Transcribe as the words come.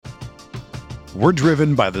We're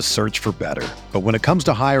driven by the search for better. But when it comes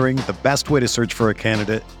to hiring, the best way to search for a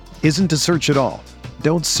candidate isn't to search at all.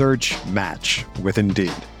 Don't search, match with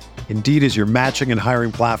Indeed. Indeed is your matching and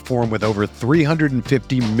hiring platform with over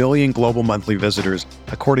 350 million global monthly visitors,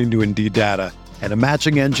 according to Indeed data, and a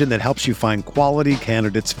matching engine that helps you find quality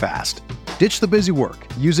candidates fast. Ditch the busy work.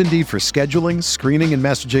 Use Indeed for scheduling, screening, and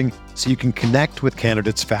messaging so you can connect with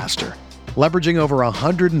candidates faster. Leveraging over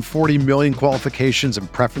 140 million qualifications and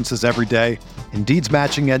preferences every day, Indeed's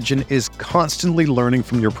matching engine is constantly learning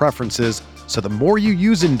from your preferences, so the more you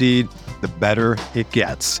use Indeed, the better it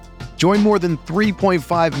gets. Join more than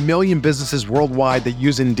 3.5 million businesses worldwide that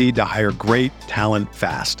use Indeed to hire great talent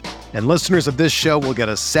fast. And listeners of this show will get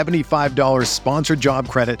a $75 sponsored job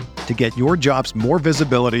credit to get your jobs more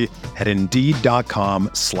visibility at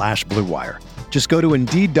Indeed.com/Blue Wire. Just go to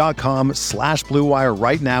Indeed.com/Blue Wire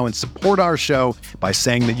right now and support our show by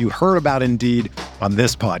saying that you heard about Indeed on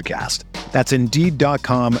this podcast. That's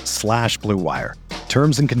Indeed.com/Blue Wire.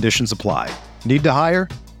 Terms and conditions apply. Need to hire?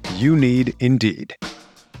 You need Indeed.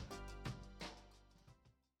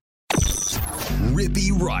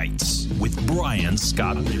 Rippy Writes with Brian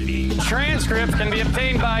Scott Rippey. Transcripts can be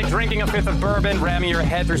obtained by drinking a fifth of bourbon, ramming your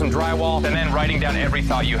head through some drywall, and then writing down every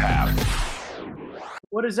thought you have.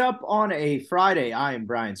 What is up on a Friday? I am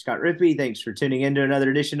Brian Scott Rippey. Thanks for tuning in to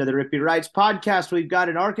another edition of the Rippy Writes podcast. We've got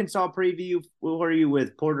an Arkansas preview for you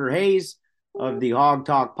with Porter Hayes of the Hog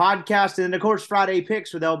Talk podcast. And then, of course, Friday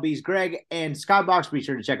picks with LB's Greg and Skybox. Be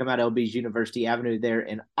sure to check them out, LB's University Avenue there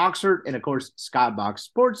in Oxford. And, of course, Skybox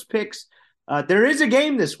Sports Picks. There is a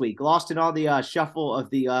game this week, lost in all the shuffle of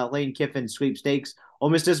the Lane Kiffin sweepstakes. Ole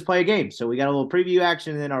Miss doesn't play a game, so we got a little preview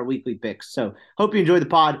action and then our weekly picks. So hope you enjoy the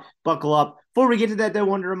pod. Buckle up. Before we get to that, though, I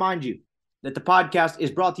wanted to remind you that the podcast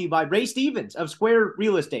is brought to you by Ray Stevens of Square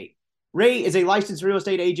Real Estate. Ray is a licensed real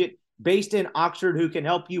estate agent based in Oxford who can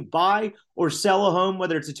help you buy or sell a home,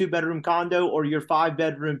 whether it's a 2-bedroom condo or your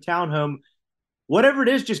 5-bedroom townhome. Whatever it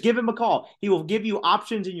is, just give him a call. He will give you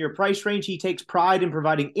options in your price range. He takes pride in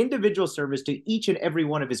providing individual service to each and every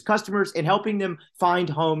one of his customers and helping them find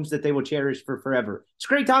homes that they will cherish for forever. It's a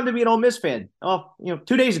great time to be an Ole Miss fan. Oh,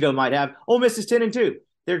 2 days ago might have. Ole Miss is 10-2.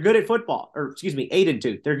 They're good at football.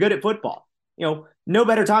 8-2. They're good at football. No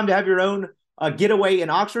better time to have your own getaway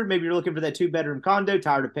in Oxford. Maybe you're looking for that 2-bedroom condo,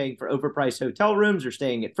 tired of paying for overpriced hotel rooms or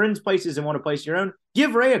staying at friends' places and want to place your own.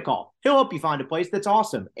 Give Ray a call. He'll help you find a place that's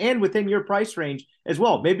awesome and within your price range as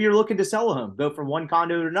well. Maybe you're looking to sell a home, go from one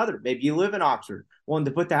condo to another. Maybe you live in Oxford, wanting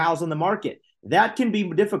to put the house on the market. That can be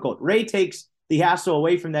difficult. Ray takes the hassle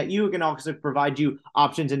away from that. You can also provide you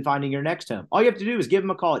options in finding your next home. All you have to do is give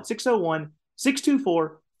him a call at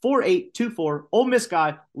 601-624-4824. Ole Miss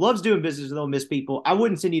guy, loves doing business with Ole Miss people. I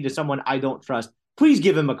wouldn't send you to someone I don't trust. Please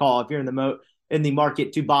give him a call if you're in the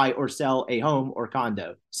market to buy or sell a home or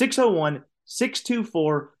condo.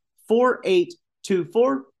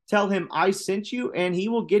 601-624-4824. Tell him I sent you, and he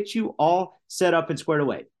will get you all set up and squared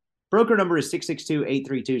away. Broker number is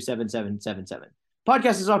 662-832-7777.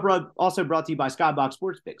 Podcast is also brought to you by Skybox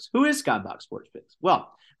Sports Picks. Who is Skybox Sports Picks?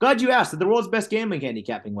 Well, glad you asked. The world's best gambling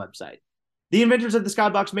handicapping website. The inventors of the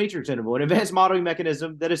Skybox Matrix Interval, an advanced modeling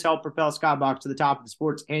mechanism that has helped propel Skybox to the top of the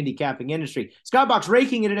sports handicapping industry. Skybox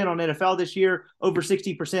raking it in on NFL this year, over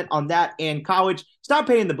 60% on that and college. Stop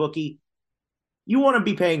paying the bookie. You want to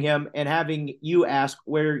be paying him and having you ask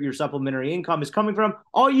where your supplementary income is coming from.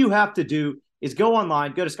 All you have to do is go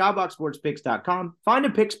online, go to skyboxsportspicks.com, find a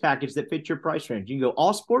picks package that fits your price range. You can go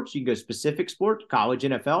all sports, you can go specific sport, college,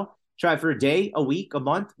 NFL. Try it for a day, a week, a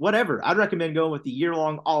month, whatever. I'd recommend going with the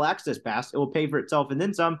year-long all-access pass. It will pay for itself and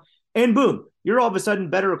then some. And boom, you're all of a sudden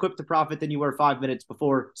better equipped to profit than you were 5 minutes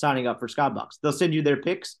before signing up for Skybox. They'll send you their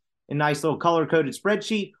picks in a nice little color-coded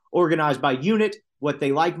spreadsheet, organized by unit, what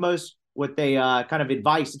they like most, what they kind of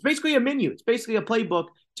advice. It's basically a menu. It's basically a playbook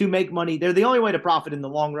to make money. They're the only way to profit in the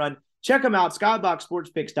long run. Check them out,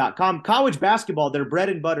 skyboxsportspicks.com. College basketball, their bread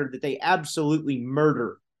and butter that they absolutely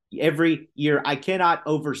murder every year. I cannot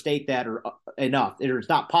overstate that enough. It's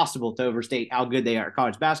not possible to overstate how good they are at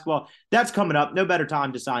college basketball. That's coming up. No better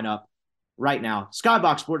time to sign up right now.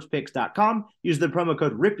 Skyboxsportspicks.com. Use the promo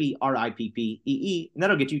code RIPPEE, RIPPEE, and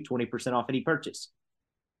that'll get you 20% off any purchase.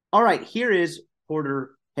 All right, here is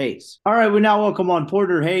Porter Hayes. All right, we now welcome on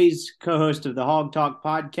Porter Hayes, co-host of the Hog Talk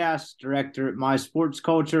podcast, director at My Sports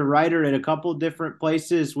Culture, writer at a couple different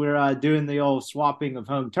places. We're doing the old swapping of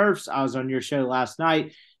home turfs. I was on your show last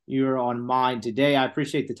night. You're on mine today. I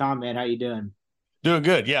appreciate the time, man. How you doing? Doing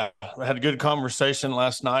good. Yeah. I had a good conversation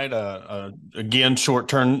last night. Again,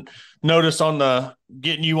 short-term notice on the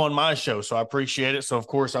getting you on my show. So I appreciate it. So of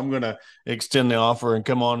course I'm going to extend the offer and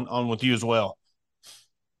come on with you as well.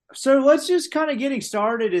 So let's just kind of getting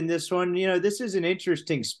started in this one. This is an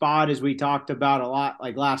interesting spot as we talked about a lot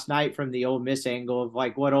like last night from the Ole Miss angle of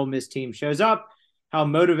like what Ole Miss team shows up, how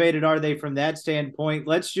motivated are they from that standpoint.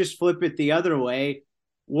 Let's just flip it the other way.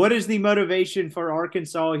 What is the motivation for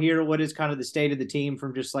Arkansas here? What is kind of the state of the team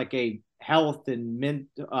from just like a health and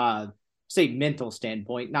mental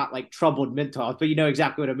standpoint, not like troubled mental health, but you know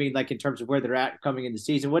exactly what I mean, like in terms of where they're at coming in the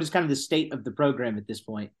season. What is kind of the state of the program at this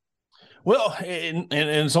point? Well, and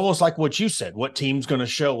it's almost like what you said, what team's going to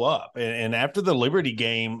show up. And after the Liberty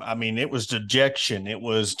game, I mean, it was dejection. It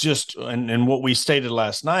was just, and what we stated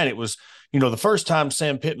last night, it was, the first time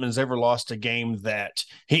Sam Pittman's ever lost a game that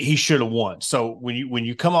he should have won. So when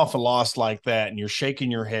you come off a loss like that and you're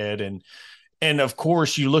shaking your head and of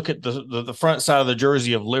course you look at the front side of the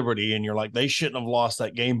jersey of Liberty and you're like, they shouldn't have lost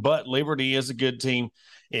that game, but Liberty is a good team.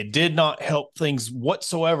 It did not help things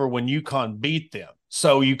whatsoever when UConn beat them.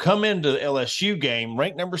 So you come into the LSU game,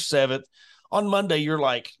 ranked number 7th. On Monday, you're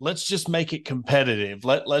like, let's just make it competitive.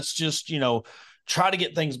 Let's just, try to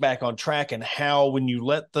get things back on track. And how when you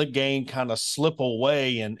let the game kind of slip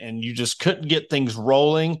away and you just couldn't get things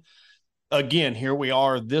rolling, again, here we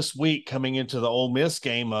are this week coming into the Ole Miss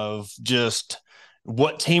game of just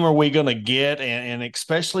what team are we going to get? And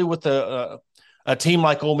especially with a team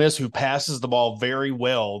like Ole Miss who passes the ball very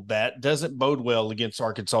well, that doesn't bode well against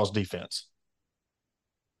Arkansas's defense.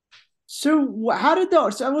 So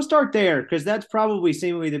so we'll start there because that's probably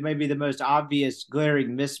seemingly maybe the most obvious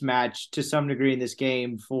glaring mismatch to some degree in this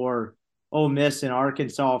game for Ole Miss and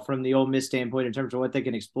Arkansas from the Ole Miss standpoint in terms of what they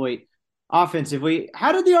can exploit offensively.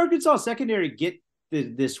 How did the Arkansas secondary get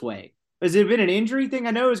this way? Has it been an injury thing?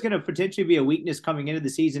 I know it's going to potentially be a weakness coming into the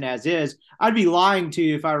season as is. I'd be lying to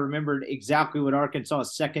you if I remembered exactly what Arkansas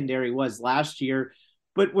secondary was last year,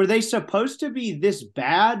 but were they supposed to be this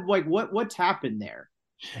bad? Like what's happened there?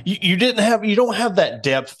 You don't have that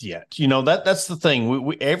depth yet. That's the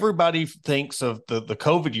thing. Everybody thinks of the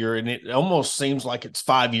COVID year, and it almost seems like it's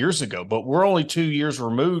 5 years ago, but we're only 2 years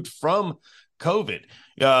removed from COVID.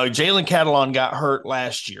 Jalen Catalon got hurt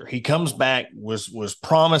last year. He comes back, was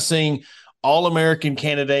promising, All-American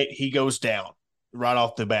candidate. He goes down right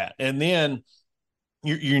off the bat, and then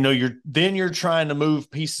you're trying to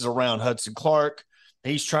move pieces around. Hudson Clark,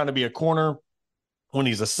 he's trying to be a corner when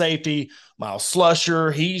he's a safety. Miles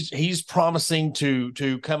Slusher, he's promising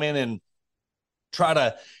to come in and try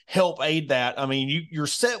to help aid that. I mean, you're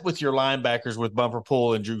set with your linebackers with Bumper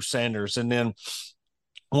Pool and Drew Sanders, and then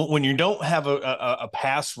when you don't have a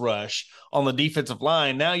pass rush on the defensive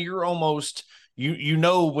line, now you're almost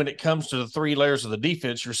when it comes to the 3 layers of the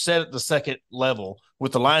defense, you're set at the second level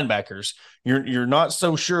with the linebackers. You're not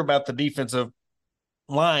so sure about the defensive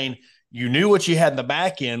line. You knew what you had in the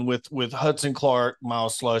back end with Hudson Clark,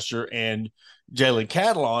 Miles Slusher, and Jalen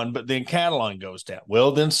Catalon, but then Catalon goes down.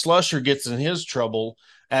 Well, then Slusher gets in his trouble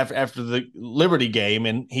after the Liberty game,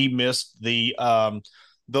 and he missed the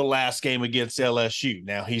last game against LSU.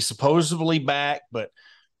 Now, he's supposedly back, but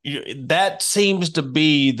that seems to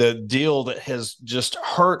be the deal that has just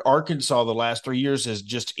hurt Arkansas the last 3 years, is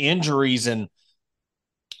just injuries. And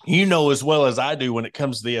as well as I do when it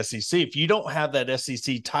comes to the SEC, if you don't have that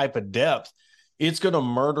SEC type of depth, it's going to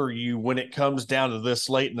murder you when it comes down to this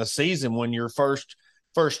late in the season when your first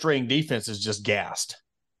string defense is just gassed.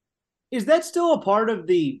 Is that still a part of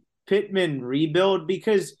the Pittman rebuild?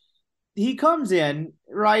 Because he comes in,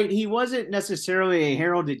 right? He wasn't necessarily a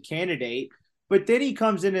heralded candidate, but then he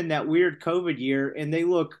comes in that weird COVID year and they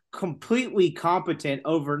look completely competent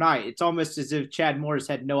overnight. It's almost as if Chad Morris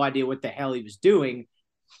had no idea what the hell he was doing.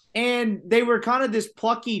 And they were kind of this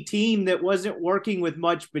plucky team that wasn't working with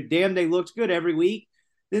much, but damn, they looked good every week.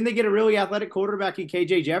 Then they get a really athletic quarterback in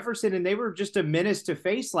KJ Jefferson, and they were just a menace to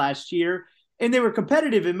face last year. And they were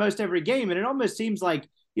competitive in most every game. And it almost seems like,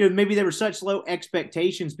 maybe there were such low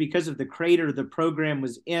expectations because of the crater the program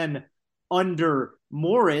was in under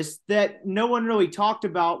Morris that no one really talked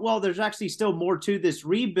about, well, there's actually still more to this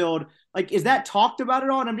rebuild. Like, is that talked about at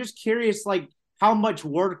all? And I'm just curious, like, how much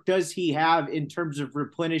work does he have in terms of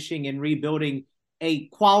replenishing and rebuilding a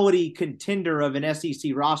quality contender of an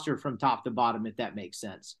SEC roster from top to bottom, if that makes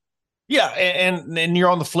sense? Yeah, and you're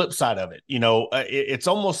on the flip side of it. It's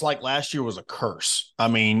almost like last year was a curse. I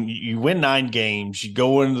mean, you win 9 games, you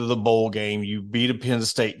go into the bowl game, you beat a Penn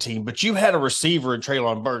State team, but you had a receiver in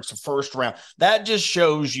Treylon Burks, the first round. That just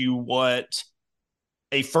shows you what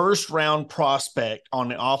a first-round prospect on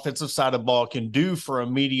the offensive side of the ball can do for a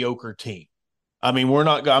mediocre team. I mean,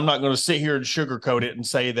 I'm not going to sit here and sugarcoat it and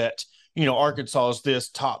say that, Arkansas is this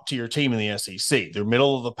top tier team in the SEC. They're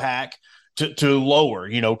middle of the pack to lower,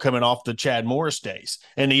 coming off the Chad Morris days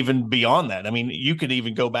and even beyond that. I mean, you could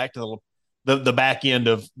even go back to the back end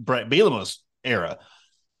of Brett Bielema's era.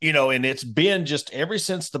 And it's been just ever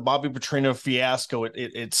since the Bobby Petrino fiasco,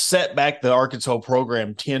 it set back the Arkansas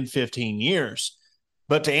program 10, 15 years.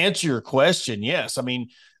 But to answer your question, yes, I mean,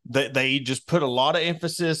 they just put a lot of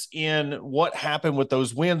emphasis in what happened with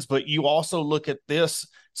those wins. But you also look at this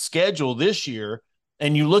schedule this year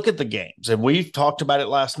and you look at the games, and we've talked about it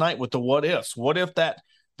last night with the what ifs. What if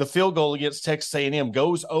the field goal against Texas A&M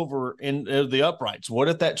goes over in the uprights? What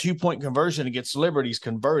if that 2-point conversion against Liberty's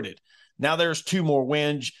converted? Now there's 2 more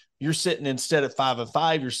wins. You're sitting instead at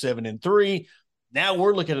 5-5, you're 7-3. Now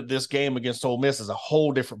we're looking at this game against Ole Miss as a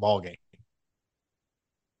whole different ball game.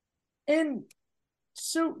 And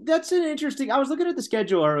so that's an interesting. I was looking at the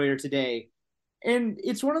schedule earlier today, and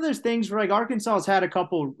it's one of those things where Arkansas has had a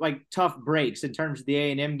couple tough breaks in terms of the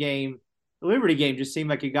A&M game. The Liberty game just seemed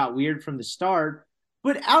like it got weird from the start.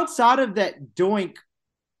 But outside of that doink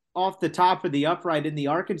off the top of the upright in the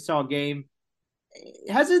Arkansas game,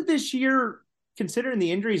 hasn't this year, considering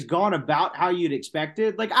the injuries, gone about how you'd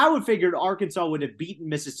expected? I would figure Arkansas would have beaten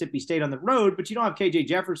Mississippi State on the road, but you don't have KJ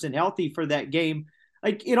Jefferson healthy for that game.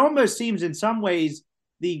 It almost seems in some ways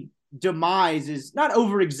the demise is not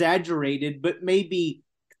over-exaggerated, but maybe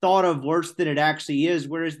thought of worse than it actually is,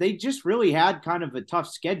 whereas they just really had kind of a tough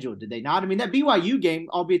schedule, did they not? I mean, that BYU game,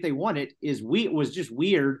 albeit they won it, was just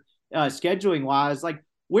weird scheduling-wise.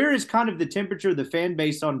 Where is kind of the temperature of the fan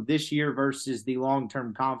base on this year versus the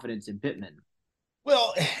long-term confidence in Pittman?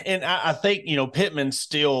 Well, and I think, Pittman's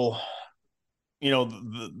still,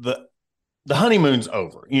 the honeymoon's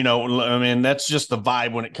over. I mean, that's just the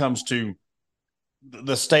vibe when it comes to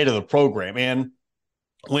the state of the program. And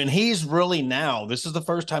when he's really this is the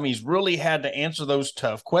first time he's really had to answer those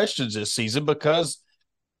tough questions this season because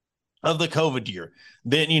of the COVID year.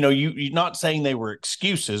 Then, you're not saying they were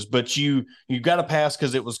excuses, but you got to pass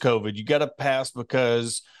because it was COVID. You got to pass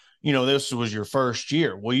because, this was your first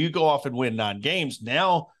year. Well, you go off and win 9 games.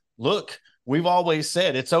 Now, look, we've always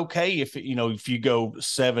said it's okay if you go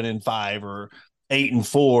 7-5 or 8-4,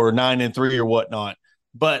 9-3 or whatnot.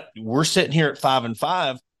 But we're sitting here at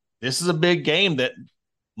 5-5. This is a big game that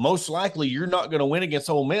most likely you're not going to win against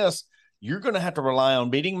Ole Miss. You're going to have to rely on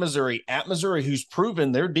beating Missouri at Missouri, who's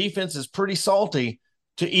proven their defense is pretty salty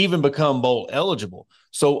to even become bowl eligible.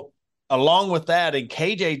 So along with that, and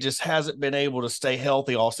KJ just hasn't been able to stay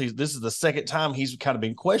healthy all season. This is the second time he's kind of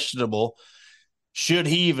been questionable. Should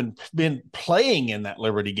he even been playing in that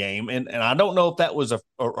Liberty game? And I don't know if that was a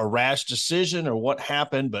rash decision or what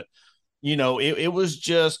happened, but, it was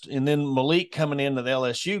just – and then Malik coming into the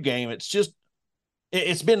LSU game,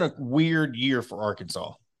 it's been a weird year for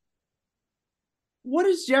Arkansas. What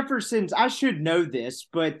is Jefferson's – I should know this,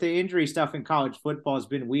 but the injury stuff in college football has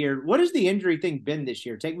been weird. What has the injury thing been this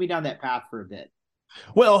year? Take me down that path for a bit.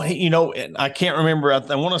 Well, I can't remember.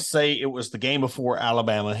 I want to say it was the game before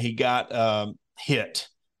Alabama. He got hit,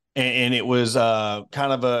 and it was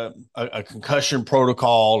kind of a concussion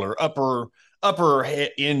protocol or upper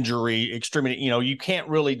injury, extremity. You can't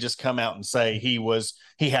really just come out and say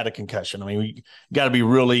he had a concussion. I mean, we got to be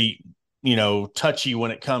really touchy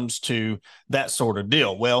when it comes to that sort of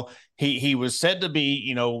deal. Well, he was said to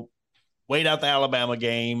be, wait out the Alabama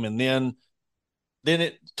game, and then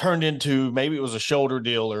it turned into maybe it was a shoulder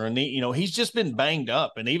deal or a knee. He's just been banged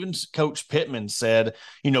up. And even Coach Pittman said,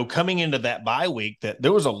 coming into that bye week that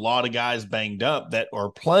there was a lot of guys banged up that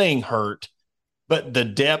are playing hurt, but the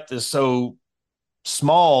depth is so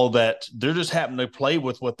small that they're just having to play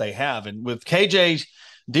with what they have. And with KJ's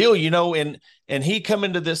deal, and he come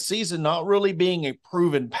into this season not really being a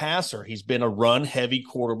proven passer. He's been a run-heavy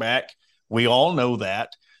quarterback. We all know that.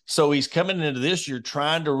 So he's coming into this year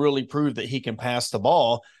trying to really prove that he can pass the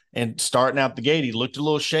ball. And starting out the gate, he looked a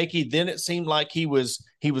little shaky. Then it seemed like he was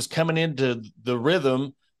coming into the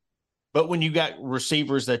rhythm. But when you got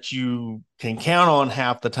receivers that you can count on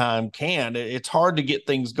half the time it's hard to get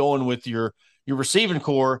things going with your receiving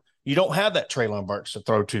core. You don't have that Treylon Burks to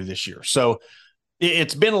throw to this year. So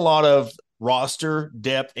it's been a lot of roster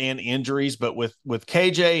depth and injuries. But with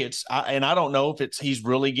KJ, I don't know if he's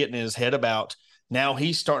really getting in his head about now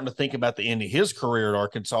he's starting to think about the end of his career at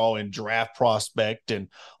Arkansas and draft prospect and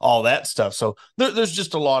all that stuff. So there's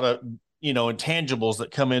just a lot of, intangibles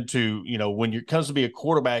that come into, when it comes to be a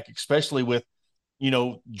quarterback, especially with,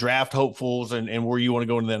 draft hopefuls and where you want to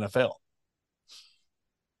go into the NFL.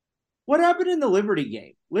 What happened in the Liberty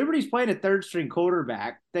game? Liberty's playing a third-string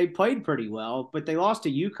quarterback. They played pretty well, but they lost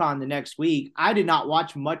to UConn the next week. I did not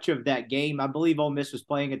watch much of that game. I believe Ole Miss was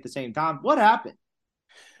playing at the same time. What happened?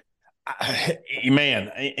 Man,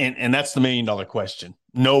 and that's the $1 million question.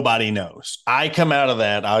 Nobody knows. I come out of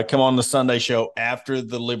that. I come on the Sunday show after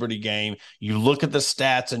the Liberty game. You look at the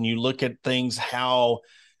stats and you look at things, how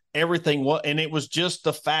everything was, and it was just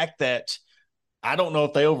the fact that I don't know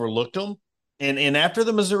if they overlooked them. And after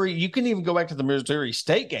the Missouri, you can even go back to the Missouri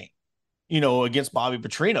State game, against Bobby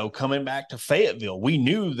Petrino coming back to Fayetteville. We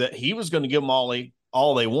knew that he was going to give them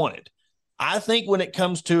all they wanted. I think when it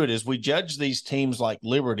comes to it, as we judge these teams like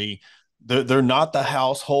Liberty, they're not the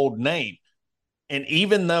household name. And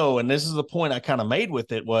even though, and this is the point I kind of made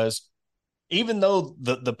with it, was even though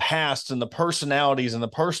the past and the personalities and the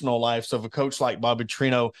personal lives of a coach like Bobby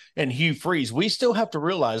Petrino and Hugh Freeze, we still have to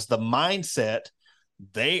realize the mindset,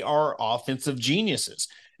 they are offensive geniuses.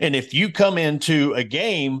 And if you come into a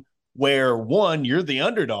game where, one, you're the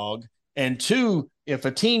underdog, and two, if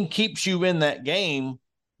a team keeps you in that game,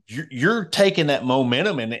 you're taking that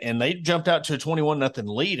momentum, and they jumped out to a 21-0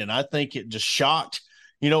 lead. And I think it just shocked,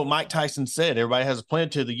 Mike Tyson said, everybody has a plan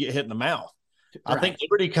till they get hit in the mouth. Right. I think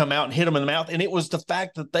Liberty come out and hit them in the mouth. And it was the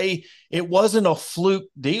fact that it wasn't a fluke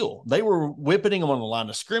deal. They were whipping them on the line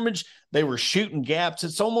of scrimmage. They were shooting gaps.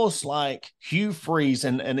 It's almost like Hugh Freeze,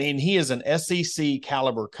 and he is an SEC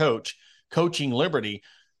caliber coach coaching Liberty.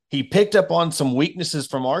 He picked up on some weaknesses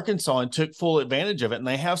from Arkansas and took full advantage of it. And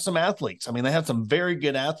they have some athletes. I mean, they had some very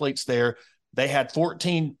good athletes there. They had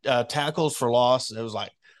 14 tackles for loss. It was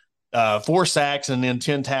like 4 sacks and then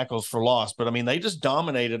 10 tackles for loss. But, I mean, they just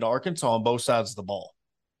dominated Arkansas on both sides of the ball.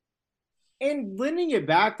 And lending it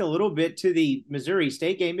back a little bit to the Missouri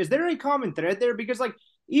State game, is there a common thread there? Because,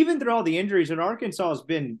 even through all the injuries, and Arkansas has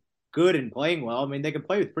been good and playing well. I mean, they can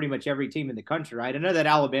play with pretty much every team in the country, right? I know that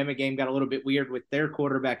Alabama game got a little bit weird with their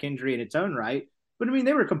quarterback injury in its own right, but I mean,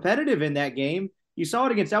 they were competitive in that game. You saw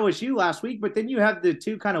it against LSU last week, but then you have the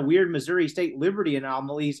two kind of weird Missouri State Liberty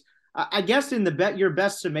anomalies. I guess in your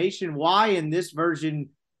best summation, why in this version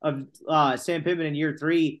of Sam Pittman in year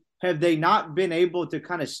 3 have they not been able to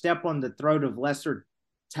kind of step on the throat of lesser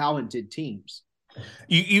talented teams?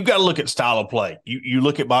 You got to look at style of play. You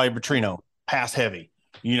look at Bobby Petrino, pass heavy.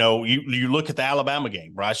 You look at the Alabama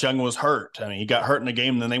game. Bryce Young was hurt. I mean, he got hurt in the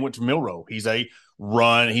game, and then they went to Milroe. He's a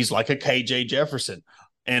run. He's like a KJ Jefferson.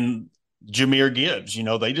 And Jahmyr Gibbs,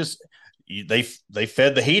 they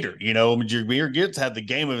fed the heater. Jahmyr Gibbs had the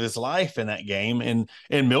game of his life in that game, and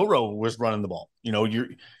Milroe was running the ball.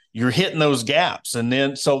 You're hitting those gaps. And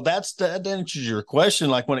then, so that answers your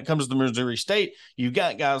question. Like when it comes to Missouri State, you've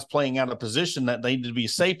got guys playing out of position that they need to be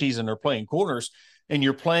safeties, and they're playing corners, and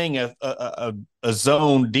you're playing a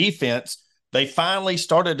zone defense. They finally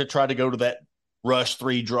started to try to go to that rush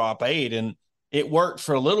 3 drop 8, and it worked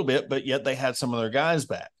for a little bit, but yet they had some of their guys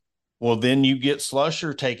back. Well, then you get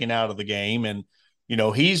Slusher taken out of the game, and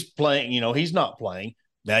he's playing, he's not playing.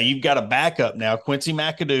 Now you've got a backup now, Quincy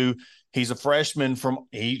McAdoo. He's a freshman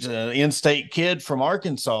he's an in-state kid from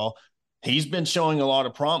Arkansas. He's been showing a lot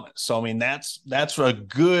of promise. So, I mean, that's a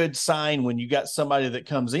good sign when you got somebody that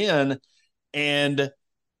comes in and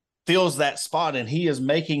fills that spot, and he is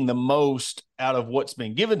making the most out of what's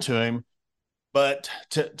been given to him. But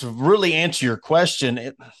to really answer your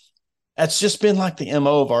question, that's just been like the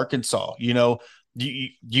MO of Arkansas.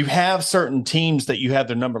 You have certain teams that you have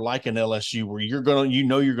their number, like in LSU, where you're going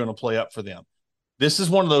to play up for them. This is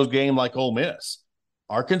one of those games like Ole Miss.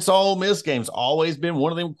 Arkansas Ole Miss games always been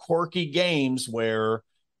one of them quirky games where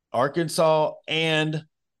Arkansas and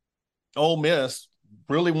Ole Miss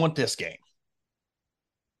really want this game.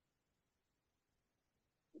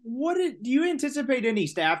 Do you anticipate any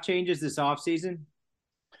staff changes this offseason?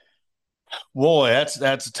 Boy,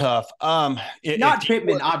 that's tough. Not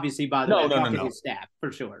Pittman, obviously, by the way. No. His staff,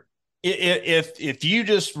 for sure. If you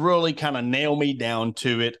just really kind of nail me down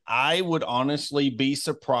to it, I would honestly be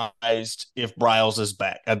surprised if Briles is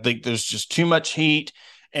back. I think there's just too much heat.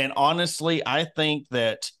 And honestly, I think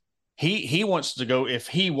that he wants to go. If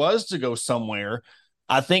he was to go somewhere,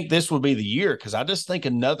 I think this would be the year, because I just think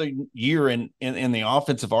another year in the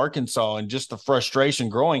offense of Arkansas and just the frustration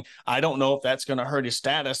growing, I don't know if that's going to hurt his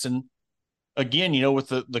status. And again, with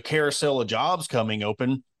the carousel of jobs coming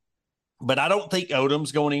open, but I don't think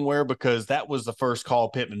Odom's going anywhere, because that was the first call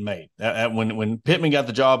Pittman made. When Pittman got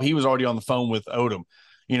the job, he was already on the phone with Odom,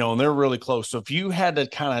 and they're really close. So if you had to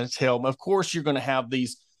kind of tell them, of course, you're going to have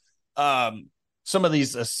these some of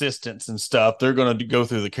these assistants and stuff, they're going to go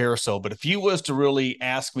through the carousel. But if you was to really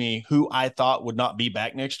ask me who I thought would not be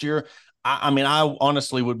back next year, I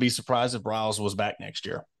honestly would be surprised if Briles was back next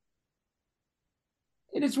year.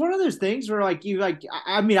 And it's one of those things where, I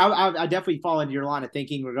definitely fall into your line of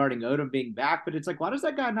thinking regarding Odom being back, but it's like, why does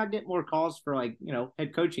that guy not get more calls for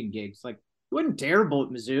head coaching gigs? Like, He wasn't terrible at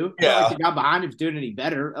Mizzou. Yeah. Not like the guy behind him's doing any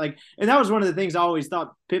better. And that was one of the things I always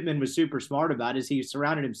thought Pittman was super smart about, is he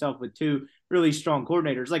surrounded himself with two really strong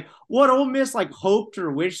coordinators. Like what Ole Miss hoped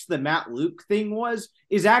or wished the Matt Luke thing was,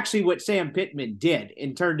 is actually what Sam Pittman did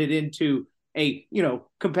and turned it into a,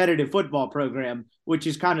 competitive football program, which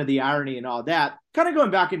is kind of the irony and all that. Kind of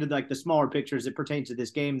going back into the smaller pictures that pertain to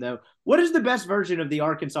this game, though, what is the best version of the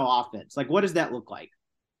Arkansas offense? What does that look like?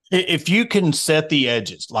 If you can set the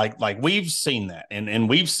edges, like we've seen that, and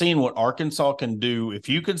we've seen what Arkansas can do. If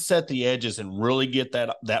you can set the edges and really get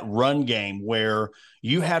that run game where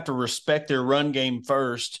you have to respect their run game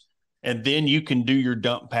first, and then you can do your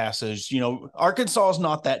dump passes. Arkansas is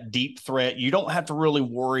not that deep threat. You don't have to really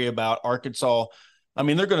worry about Arkansas. I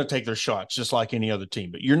mean, they're going to take their shots just like any other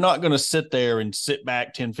team, but you're not going to sit there and sit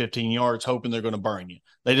back 10, 15 yards hoping they're going to burn you.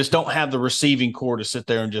 They just don't have the receiving core to sit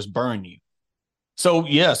there and just burn you. So,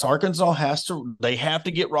 yes, Arkansas they have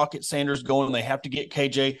to get Rocket Sanders going. They have to get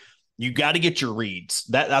KJ. You got to get your reads.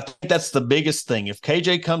 I think that's the biggest thing. If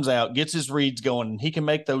KJ comes out, gets his reads going, and he can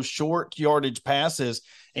make those short yardage passes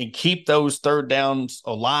and keep those third downs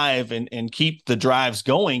alive and keep the drives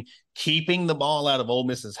going, keeping the ball out of Ole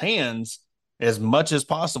Miss's hands as much as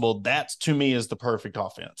possible, that's, to me, is the perfect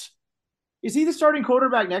offense. Is he the starting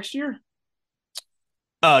quarterback next year?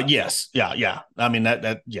 Yes. Yeah. I mean,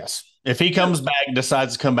 that yes. If he comes back and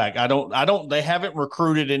decides to come back, they haven't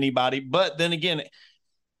recruited anybody. But then again,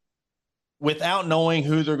 without knowing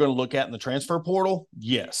who they're going to look at in the transfer portal,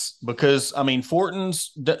 yes. Because, I mean,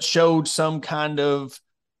 Fortin's showed some kind of,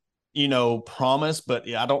 promise, but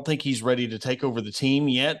I don't think he's ready to take over the team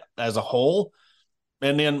yet as a whole.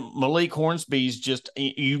 And then Malik Hornsby's just,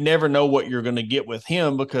 you never know what you're going to get with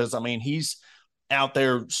him because, I mean, he's out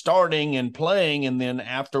there starting and playing. And then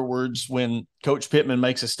afterwards, when Coach Pittman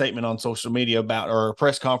makes a statement on social media or a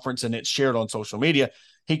press conference and it's shared on social media,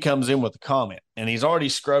 he comes in with a comment, and he's already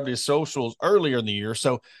scrubbed his socials earlier in the year.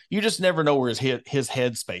 So you just never know where his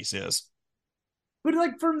headspace is. But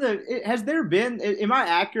has there been, am I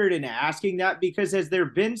accurate in asking that? Because has there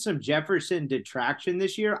been some Jefferson detraction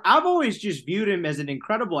this year? I've always just viewed him as an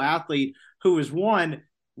incredible athlete who was, one,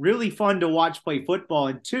 really fun to watch play football,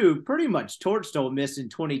 and two, pretty much torched Ole Miss in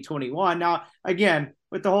 2021. Now, again,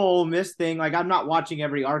 with the whole Ole Miss thing, I'm not watching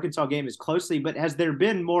every Arkansas game as closely, but has there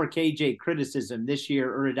been more KJ criticism this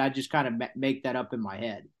year, or did I just kind of make that up in my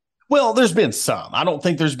head? Well, there's been some. I don't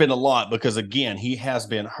think there's been a lot because, again, he has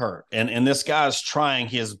been hurt. And this guy's trying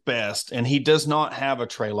his best, and he does not have a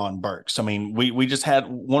Treylon Burks. I mean, we just had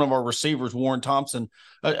one of our receivers, Warren Thompson,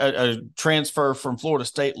 a transfer from Florida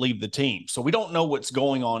State, leave the team. So we don't know what's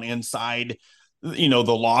going on inside, the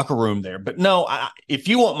locker room there. But no, if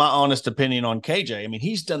you want my honest opinion on KJ, I mean,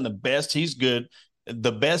 he's done the best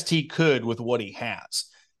the best he could with what he has.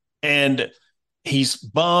 And he's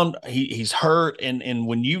bummed. He's hurt. And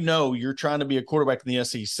when you're trying to be a quarterback in the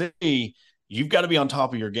SEC, you've got to be on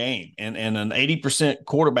top of your game. And an 80%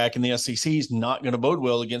 quarterback in the SEC is not going to bode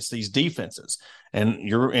well against these defenses.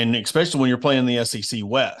 And especially when you're playing the SEC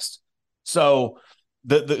West. So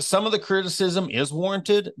some of the criticism is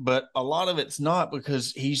warranted, but a lot of it's not,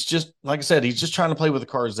 because he's just, like I said, he's just trying to play with the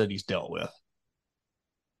cards that he's dealt with.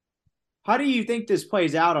 How do you think this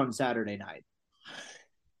plays out on Saturday night?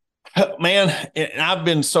 Man, I've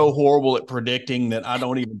been so horrible at predicting that I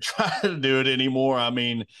don't even try to do it anymore. I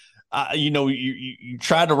mean, you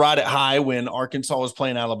tried to ride it high when Arkansas was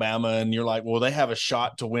playing Alabama, and you're like, well, they have a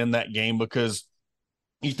shot to win that game because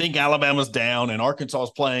you think Alabama's down and Arkansas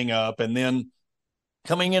is playing up. And then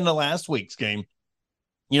coming into last week's game,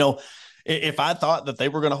 if I thought that they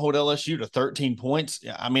were going to hold LSU to 13 points,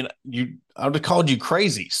 I mean, I would have called you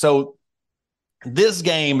crazy. So this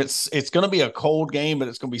game, it's going to be a cold game, but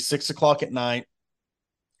it's going to be 6:00 at night.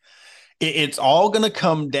 It's all going to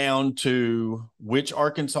come down to which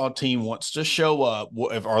Arkansas team wants to show up.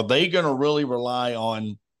 Are they going to really rely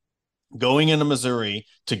on going into Missouri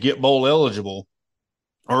to get bowl eligible,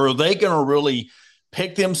 or are they going to really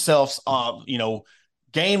pick themselves up,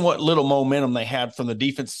 gain what little momentum they had from the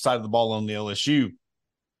defensive side of the ball on the LSU,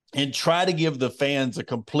 and try to give the fans a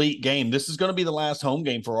complete game? This is going to be the last home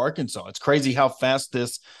game for Arkansas. It's crazy how fast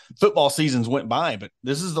this football season's went by, but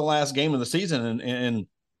this is the last game of the season in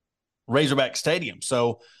Razorback Stadium.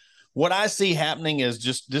 So what I see happening is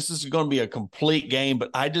just, this is going to be a complete game, but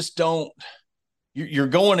I just don't – you're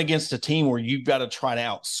going against a team where you've got to try to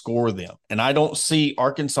outscore them, and I don't see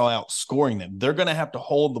Arkansas outscoring them. They're going to have to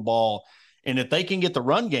hold the ball, and if they can get the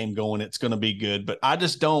run game going, it's going to be good, but I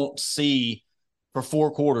just don't see – for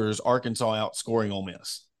 4 quarters, Arkansas outscoring Ole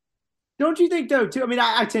Miss. Don't you think, though, too? I mean,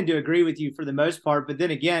 I tend to agree with you for the most part, but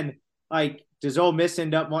then again, does Ole Miss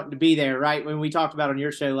end up wanting to be there, right? When we talked about on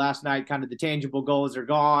your show last night, kind of the tangible goals are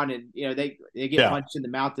gone and, they get punched in the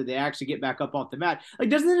mouth. Did they actually get back up off the mat? Like,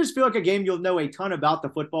 doesn't it just feel like a game you'll know a ton about the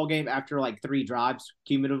football game after like 3 drives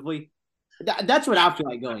cumulatively? That's what I feel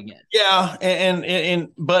like going in. Yeah, and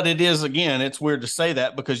but it is, again, it's weird to say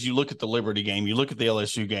that because you look at the Liberty game, you look at the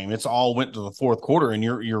LSU game, it's all went to the fourth quarter, and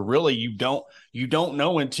you're really you don't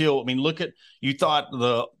know until, I mean, look at, you thought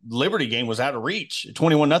the Liberty game was out of reach,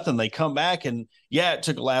 21-0. They come back, and it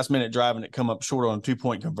took a last minute drive and it come up short on a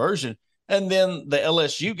 2-point conversion. And then the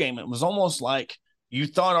LSU game, it was almost like you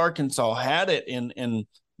thought Arkansas had it, and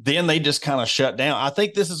then they just kind of shut down. I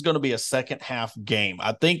think this is going to be a second half game.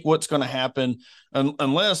 I think what's going to happen,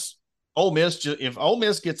 unless if Ole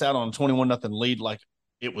Miss gets out on a 21-0 lead like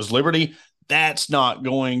it was Liberty, that's not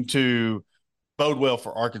going to bode well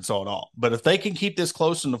for Arkansas at all. But if they can keep this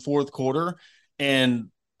close in the fourth quarter, and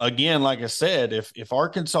again, like I said, if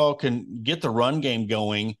Arkansas can get the run game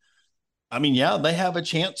going, I mean, they have a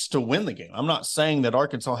chance to win the game. I'm not saying that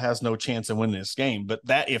Arkansas has no chance in winning this game, but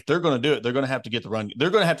that if they're going to do it, they're going to have to get the run.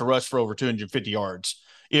 They're going to have to rush for over 250 yards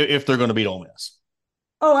if they're going to beat Ole Miss.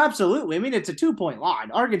 Oh, absolutely. I mean, it's a 2-point line.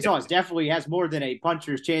 Arkansas definitely has more than a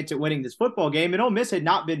puncher's chance at winning this football game, and Ole Miss had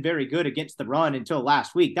not been very good against the run until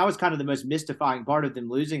last week. That was kind of the most mystifying part of them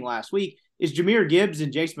losing last week, is Jahmyr Gibbs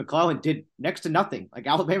and Jace McClellan did next to nothing. Like,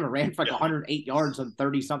 Alabama ran for like 108 yards on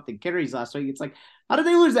 30-something carries last week. It's like, how did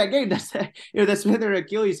they lose that game? That's been their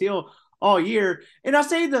Achilles heel all year. And I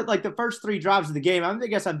say that, like, the first 3 drives of the game, I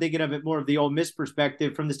guess I'm thinking of it more of the Ole Miss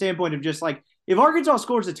perspective from the standpoint of just like, if Arkansas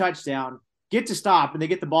scores a touchdown, get to stop, and they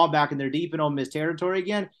get the ball back and they're deep in Ole Miss territory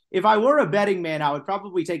again, if I were a betting man, I would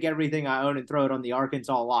probably take everything I own and throw it on the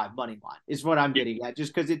Arkansas live money line, is what I'm getting at,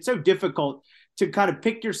 just because it's so difficult to kind of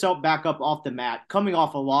pick yourself back up off the mat, coming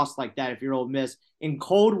off a loss like that if you're Ole Miss, in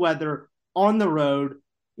cold weather, on the road,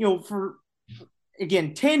 for,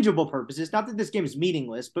 again, tangible purposes. Not that this game is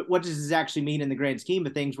meaningless, but what does this actually mean in the grand scheme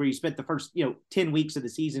of things, where you spent the first 10 weeks of the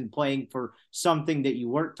season playing for something that you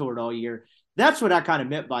worked toward all year? That's what I kind of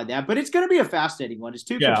meant by that. But it's going to be a fascinating one. It's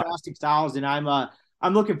 2 contrasting styles, and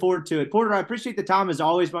I'm looking forward to it. Porter, I appreciate the time as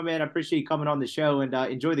always, my man. I appreciate you coming on the show, and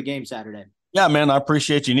enjoy the game Saturday. Yeah, man, I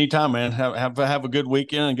appreciate you. Anytime, man. Have a good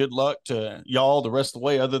weekend, and good luck to y'all the rest of the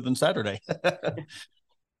way other than Saturday.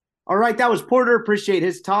 All right, that was Porter. Appreciate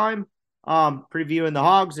his time previewing the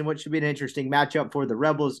Hogs and what should be an interesting matchup for the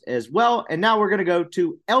Rebels as well. And now we're going to go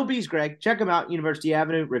to LB's Greg. Check him out, University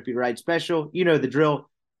Avenue, Rippy Ride Special. You know the drill.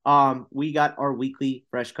 We got our weekly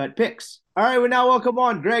Fresh Cut picks. All right, we now welcome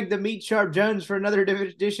on Greg the Meat Sharp Jones for another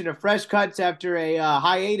edition of Fresh Cuts after a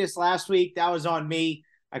hiatus last week. That was on me.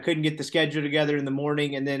 I couldn't get the schedule together in the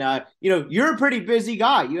morning. And then, you're a pretty busy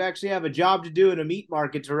guy. You actually have a job to do and a meat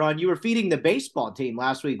market to run. You were feeding the baseball team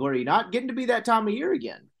last week, were you not? Getting to be that time of year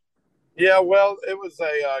again. Yeah, well, it was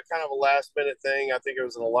a kind of a last-minute thing. I think it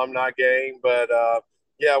was an alumni game. But,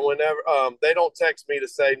 whenever they don't text me to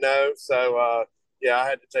say no. So, I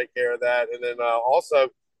had to take care of that. And then also,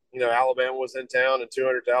 Alabama was in town and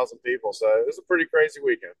 200,000 people. So it was a pretty crazy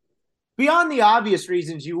weekend. Beyond the obvious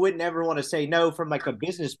reasons you wouldn't ever want to say no from like a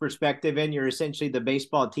business perspective, and you're essentially the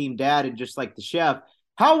baseball team dad and just like the chef,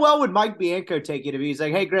 how well would Mike Bianco take it if he's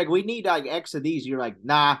like, hey, Greg, we need like X of these? You're like,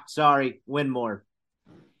 nah, sorry, win more.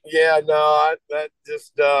 Yeah, no, that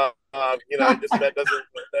just that doesn't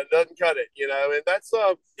cut it, and that's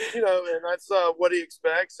and that's what he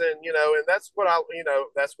expects, and and that's what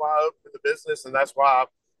that's why I opened the business, and that's why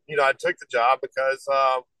I took the job, because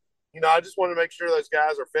I just want to make sure those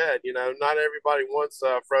guys are fed. Not everybody wants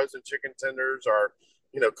frozen chicken tenders or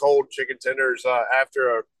cold chicken tenders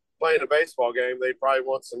after playing a baseball game. They probably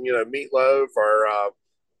want some meatloaf or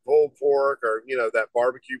pulled pork or that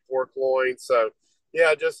barbecue pork loin. So.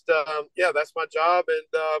 Yeah, just that's my job, and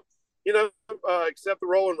accept the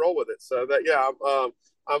role and roll with it. So that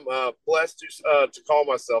I'm blessed to call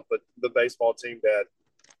myself the baseball team dad.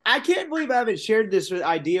 I can't believe I haven't shared this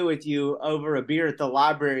idea with you over a beer at the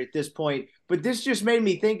library at this point, but this just made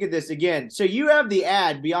me think of this again. So you have the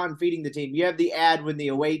ad beyond feeding the team. You have the ad when the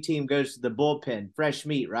away team goes to the bullpen, fresh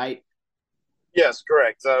meat, right? Yes,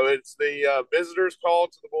 correct. So it's the visitors call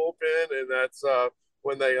to the bullpen, and that's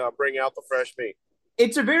when they bring out the fresh meat.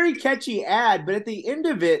 It's a very catchy ad, but at the end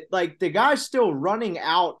of it, like the guy's still running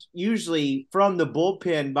out usually from the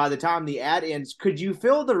bullpen by the time the ad ends. Could you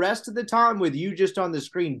fill the rest of the time with you just on the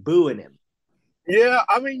screen booing him? Yeah,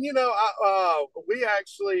 I mean, we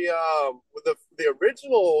actually the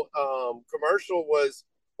original commercial was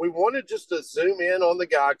we wanted just to zoom in on the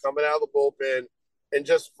guy coming out of the bullpen and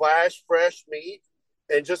just flash fresh meat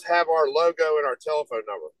and just have our logo and our telephone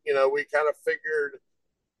number. We kind of figured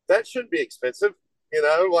that shouldn't be expensive.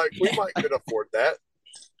 like we might could afford that.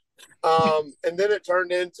 And then it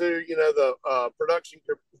turned into, the production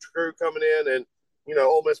crew coming in, and,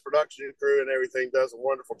 Ole Miss production crew and everything does a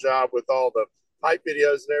wonderful job with all the hype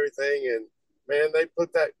videos and everything. And man, they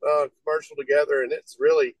put that commercial together, and it's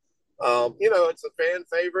really, it's a fan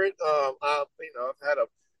favorite. I've had a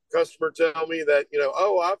customer tell me that,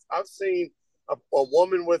 I've seen a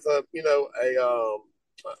woman with an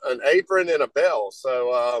apron and a bell.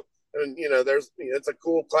 So, it's a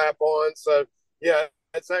cool clap on. So yeah,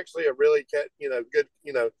 it's actually a really, good,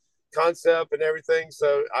 concept and everything.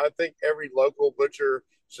 So I think every local butcher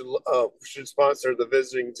should sponsor the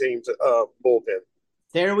visiting team's bullpen.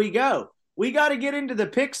 There we go. We got to get into the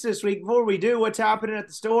picks this week. Before we do, what's happening at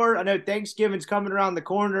the store? I know Thanksgiving's coming around the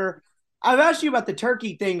corner. I've asked you about the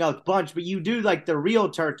turkey thing a bunch, but you do like the real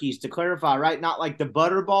turkeys, to clarify, right? Not like the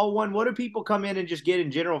butterball one. What do people come in and just get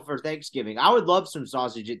in general for Thanksgiving? I would love some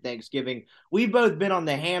sausage at Thanksgiving. We've both been on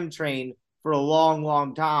the ham train for a long,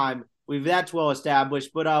 long time. That's well established.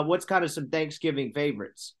 But what's kind of some Thanksgiving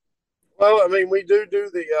favorites? Well, I mean, we do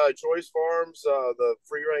the Choice Farms, the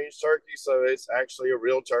free range turkey. So it's actually a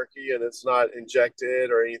real turkey, and it's not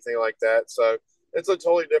injected or anything like that. So it's a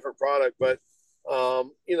totally different product. But,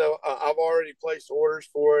 I've already placed orders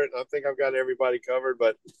for it. I think I've got everybody covered,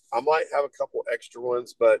 but I might have a couple extra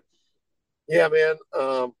ones. But yeah, man,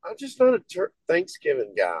 I'm just not a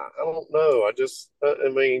Thanksgiving guy. I don't know.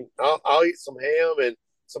 I'll eat some ham and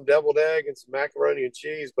some deviled egg and some macaroni and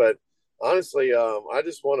cheese, but honestly, I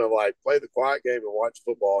just want to play the quiet game and watch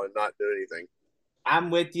football and not do anything.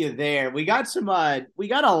 I'm with you there. We got a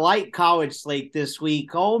light college slate this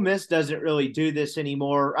week. Ole Miss doesn't really do this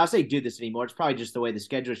anymore. I say do this anymore. It's probably just the way the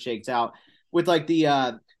schedule shakes out with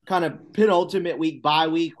the kind of penultimate week bye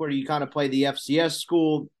week where you kind of play the FCS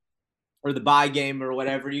school or the bye game or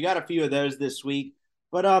whatever. You got a few of those this week.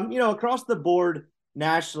 But, across the board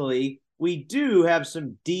nationally, we do have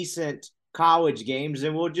some decent college games,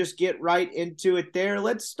 and we'll just get right into it there.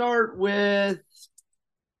 Let's go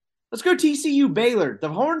TCU Baylor. The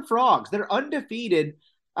Horned Frogs, they're undefeated.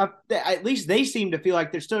 At least they seem to feel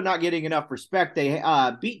like they're still not getting enough respect. They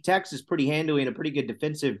beat Texas pretty handily in a pretty good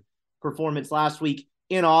defensive performance last week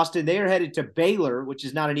in Austin. They are headed to Baylor, which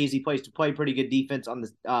is not an easy place to play. Pretty good defense on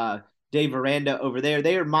the Dave Aranda over there.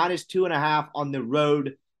 They are -2.5 on the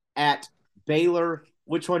road at Baylor.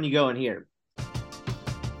 Which one you going here?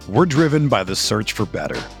 We're driven by the search for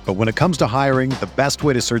better. But when it comes to hiring, the best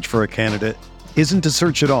way to search for a candidate isn't to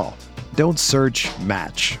search at all. Don't search,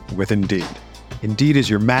 match with Indeed. Indeed is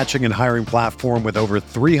your matching and hiring platform with over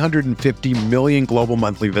 350 million global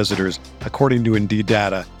monthly visitors, according to Indeed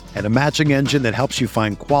data, and a matching engine that helps you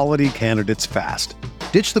find quality candidates fast.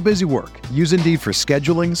 Ditch the busy work. Use Indeed for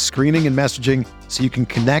scheduling, screening, and messaging so you can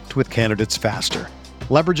connect with candidates faster.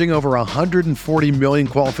 Leveraging over 140 million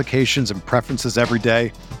qualifications and preferences every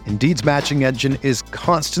day, Indeed's matching engine is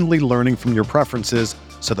constantly learning from your preferences,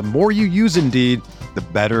 so the more you use Indeed, the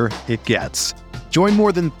better it gets. Join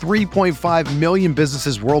more than 3.5 million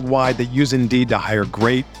businesses worldwide that use Indeed to hire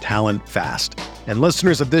great talent fast. And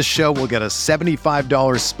listeners of this show will get a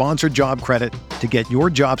 $75 sponsored job credit to get your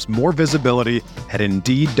jobs more visibility at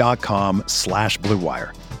Indeed.com/Blue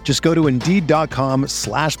Wire. Just go to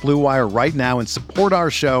Indeed.com/Blue Wire right now and support our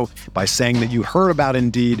show by saying that you heard about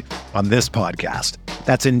Indeed on this podcast.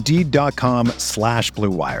 That's Indeed.com/Blue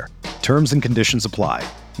Wire. Terms and conditions apply.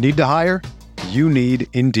 Need to hire? You need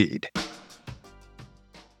Indeed.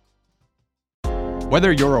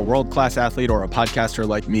 Whether you're a world-class athlete or a podcaster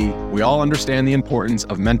like me, we all understand the importance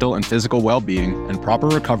of mental and physical well-being and proper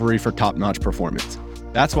recovery for top-notch performance.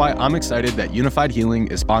 That's why I'm excited that Unified Healing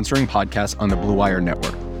is sponsoring podcasts on the Blue Wire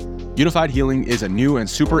Network. Unified Healing is a new and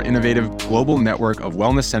super innovative global network of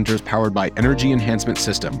wellness centers powered by Energy Enhancement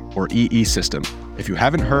System, or EE System. If you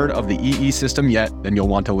haven't heard of the EE System yet, then you'll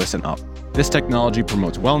want to listen up. This technology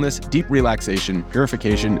promotes wellness, deep relaxation,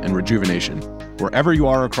 purification, and rejuvenation. Wherever you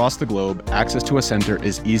are across the globe, access to a center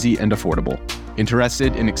is easy and affordable.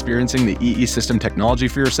 Interested in experiencing the EE System technology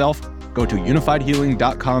for yourself? Go to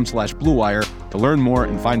unifiedhealing.com/Blue Wire to learn more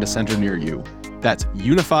and find a center near you. That's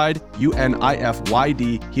unified,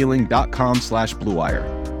 UNIFYD, healing.com/Blue Wire.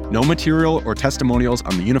 No material or testimonials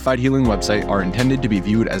on the Unified Healing website are intended to be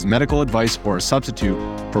viewed as medical advice or a substitute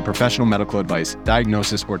for professional medical advice,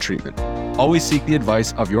 diagnosis, or treatment. Always seek the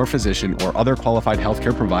advice of your physician or other qualified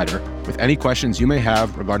healthcare provider with any questions you may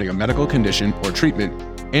have regarding a medical condition or treatment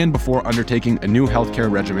and before undertaking a new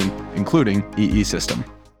healthcare regimen, including EE System.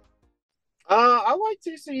 I like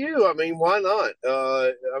TCU. I mean, why not?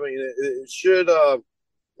 It should.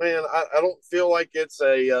 Man, I don't feel like it's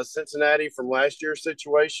a Cincinnati from last year's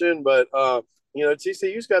situation, but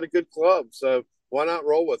TCU's got a good club, so why not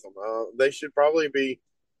roll with them? They should probably be.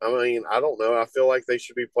 I mean, I don't know. I feel like they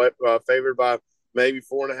should be favored by maybe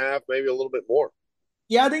 4.5, maybe a little bit more.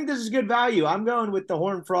 Yeah, I think this is good value. I'm going with the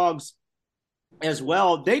Horned Frogs as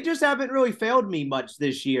well. They just haven't really failed me much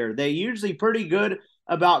this year. They're usually pretty good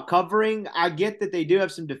about covering. I get that they do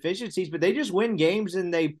have some deficiencies, but they just win games,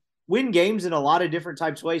 and they win games in a lot of different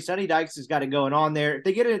types of ways. Sonny Dykes has got it going on there. If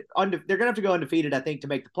they get it, they're going to have to go undefeated, I think, to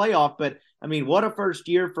make the playoff. But I mean, what a first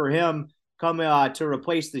year for him coming to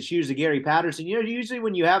replace the shoes of Gary Patterson. You know, usually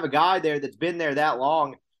when you have a guy there that's been there that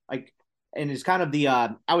long, like, and is kind of the,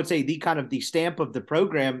 I would say the kind of the stamp of the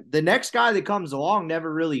program, the next guy that comes along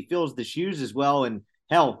never really fills the shoes as well. And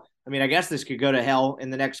hell, I mean, I guess this could go to hell in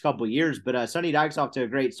the next couple of years, but Sonny Dykes off to a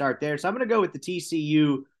great start there. So I'm going to go with the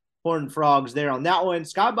TCU Horned Frogs there on that one.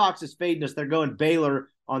 Skybox is fading us. They're going Baylor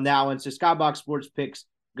on that one. So Skybox Sports Picks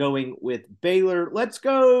going with Baylor. Let's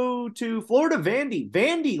go to Florida Vandy.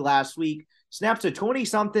 Vandy last week snaps a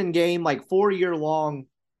 20-something game, like 4-year-long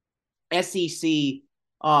SEC,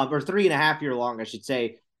 or 3.5-year-long, I should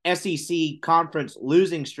say, SEC conference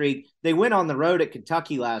losing streak. They went on the road at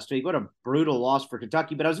Kentucky last week. What a brutal loss for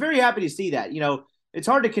Kentucky. But I was very happy to see that. You know, it's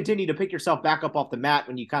hard to continue to pick yourself back up off the mat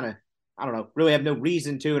when you kind of, I don't know, really have no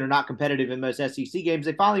reason to and are not competitive in most SEC games.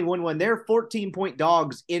 They finally won one. They're 14-point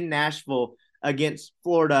dogs in Nashville against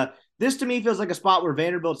Florida. This to me feels like a spot where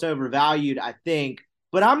Vanderbilt's overvalued, I think.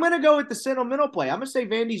 But I'm going to go with the sentimental play. I'm going to say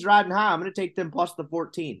Vandy's riding high. I'm going to take them plus the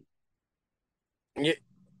 14.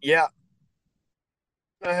 Yeah.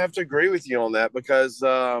 I have to agree with you on that because,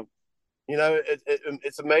 you know,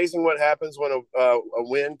 it's amazing what happens when a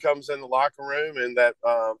win comes in the locker room and that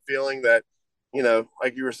feeling that, you know,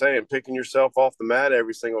 like you were saying, picking yourself off the mat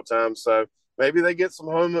every single time. So maybe they get some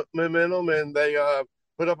home momentum and they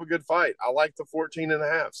put up a good fight. I like the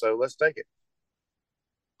 14.5, so let's take it.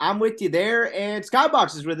 I'm with you there, and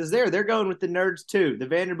Skybox is with us there. They're going with the Nerds too, the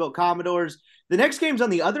Vanderbilt Commodores. The next game's on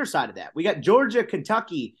the other side of that. We got Georgia,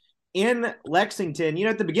 Kentucky in Lexington. You know,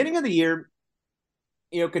 at the beginning of the year,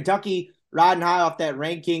 you know, Kentucky riding high off that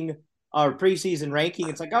ranking or preseason ranking.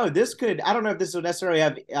 It's like, oh, this could, I don't know if this will necessarily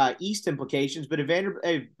have East implications, but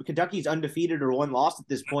if Kentucky's undefeated or one loss at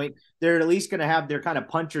this point, they're at least going to have their kind of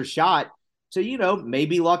puncher shot. So, you know,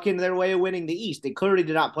 maybe luck in their way of winning the East. They clearly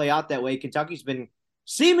did not play out that way. Kentucky's been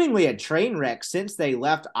seemingly a train wreck since they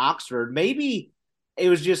left Oxford. Maybe it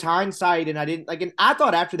was just hindsight, and I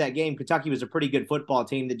thought after that game, Kentucky was a pretty good football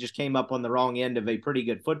team that just came up on the wrong end of a pretty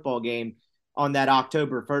good football game on that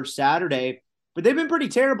October 1st Saturday. But they've been pretty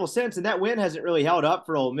terrible since, and that win hasn't really held up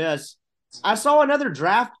for Ole Miss. I saw another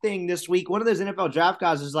draft thing this week. One of those NFL draft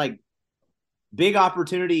guys is like, big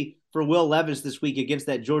opportunity for Will Levis this week against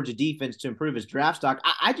that Georgia defense to improve his draft stock.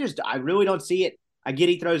 I really don't see it. I get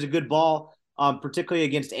he throws a good ball, particularly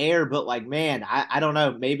against air, but like, man, I don't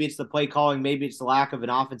know. Maybe it's the play calling. Maybe it's the lack of an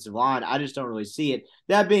offensive line. I just don't really see it.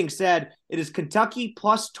 That being said, it is Kentucky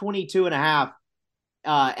plus 22.5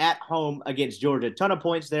 at home against Georgia. A ton of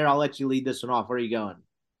points there. I'll let you lead this one off. Where are you going?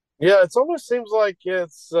 Yeah, it almost seems like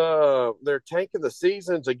it's they're tanking the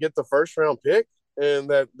season to get the first round pick, and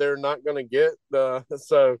that they're not going to get.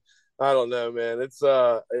 So I don't know, man.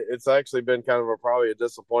 It's actually been kind of probably a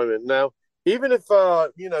disappointment. Now, even if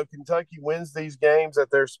you know, Kentucky wins these games that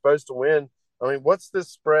they're supposed to win, I mean, what's this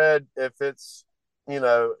spread if it's, you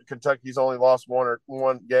know, Kentucky's only lost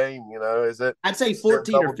one game? You know, is it? I'd say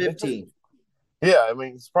 14 or 15. Yeah, I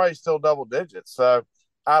mean, it's probably still double digits. So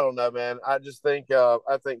I don't know, man. I just think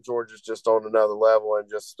I think Georgia's just on another level, and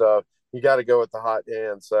just you got to go with the hot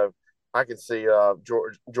hand. So I can see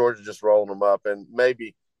Georgia just rolling them up, and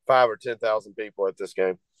maybe 5,000 or 10,000 people at this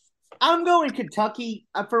game. I'm going Kentucky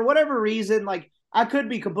for whatever reason. Like, I could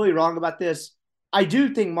be completely wrong about this. I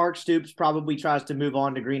do think Mark Stoops probably tries to move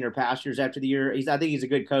on to greener pastures after the year. I think he's a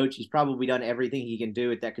good coach. He's probably done everything he can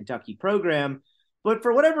do at that Kentucky program. But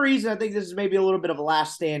for whatever reason, I think this is maybe a little bit of a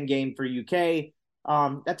last stand game for UK.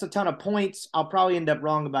 That's a ton of points. I'll probably end up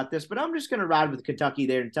wrong about this, but I'm just going to ride with Kentucky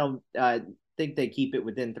there and think they keep it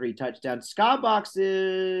within 3 touchdowns. Skybox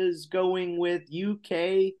is going with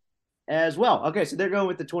UK as well. Okay, so they're going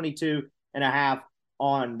with the 22.5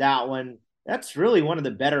 on that one. That's really one of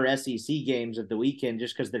the better SEC games of the weekend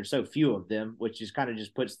just because there's so few of them, which just kind of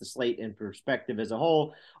just puts the slate in perspective as a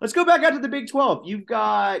whole. Let's go back out to the Big 12. You've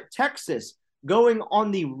got Texas going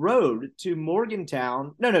on the road to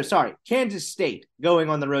Morgantown. Kansas State going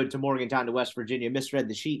on the road to Morgantown to West Virginia. Misread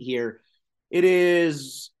the sheet here. It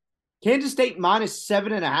is Kansas State minus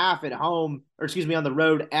 7.5 at home, on the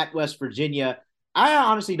road at West Virginia. I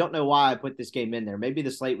honestly don't know why I put this game in there. Maybe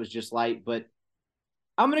the slate was just light, but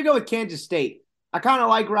I'm going to go with Kansas State. I kind of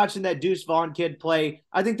like watching that Deuce Vaughn kid play.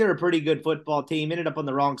 I think they're a pretty good football team. Ended up on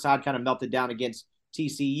the wrong side, kind of melted down against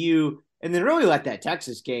TCU, and then really let that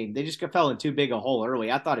Texas game. They just fell in too big a hole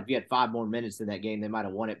early. I thought if you had 5 more minutes in that game, they might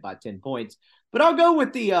have won it by 10 points. But I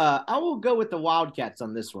will go with the Wildcats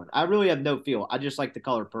on this one. I really have no feel. I just like the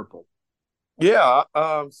color purple. Yeah.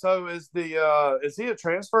 So is he a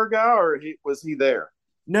transfer guy or was he there?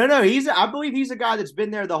 No, I believe he's a guy that's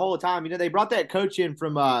been there the whole time. They brought that coach in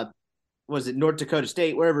from was it North Dakota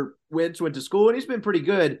State, wherever Wentz went to school, and he's been pretty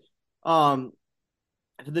good for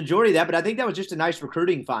the majority of that. But I think that was just a nice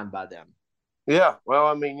recruiting find by them. Yeah. Well,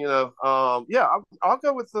 I mean, yeah, I'll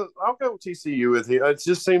go with TCU with you. It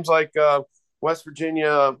just seems like West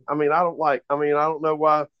Virginia. I don't know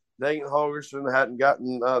why Nate Holgerson hadn't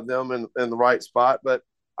gotten them in the right spot, but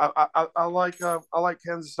I like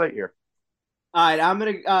Kansas State here. All right, I'm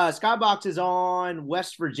gonna. Skybox is on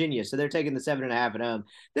West Virginia, so they're taking the 7.5 at home.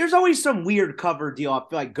 There's always some weird cover deal I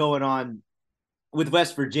feel like going on with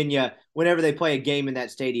West Virginia whenever they play a game in that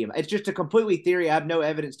stadium. It's just a completely theory. I have no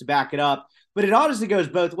evidence to back it up, but it honestly goes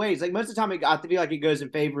both ways. Like most of the time, I feel like it goes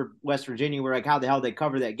in favor of West Virginia, where like how the hell they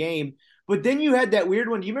cover that game. But then you had that weird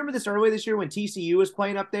one. Do you remember this early this year when TCU was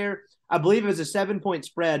playing up there? I believe it was a 7-point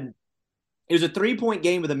spread. It was a 3-point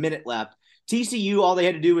game with a minute left. TCU, all they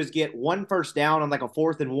had to do was get 1 first down on like a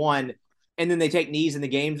 4th and 1, and then they take knees and the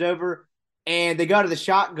game's over. And they go to the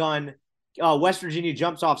shotgun. West Virginia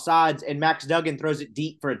jumps off sides, and Max Duggan throws it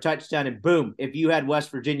deep for a touchdown. And boom, if you had West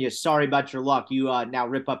Virginia, sorry about your luck. You now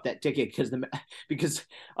rip up that ticket because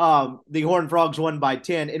the Horned Frogs won by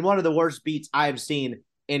 10 in one of the worst beats I have seen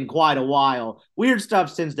in quite a while. Weird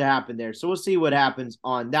stuff tends to happen there. So we'll see what happens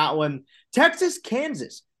on that one. Texas,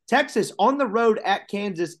 Kansas. Texas on the road at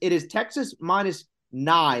Kansas. It is Texas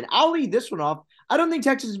 -9. I'll lead this one off. I don't think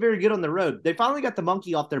Texas is very good on the road. They finally got the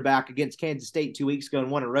monkey off their back against Kansas State 2 weeks ago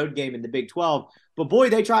and won a road game in the Big 12. But boy,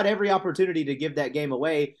 they tried every opportunity to give that game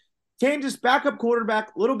away. Kansas backup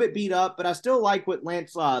quarterback, a little bit beat up, but I still like what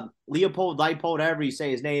Lance Leipold, however you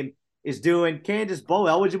say his name, is doing. Kansas bowl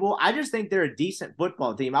eligible. I just think they're a decent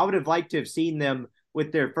football team. I would have liked to have seen them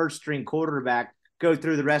with their first string quarterback go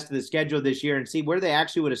through the rest of the schedule this year and see where they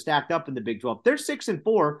actually would have stacked up in the Big 12. They're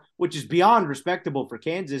 6-4, which is beyond respectable for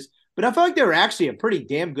Kansas, but I feel like they were actually a pretty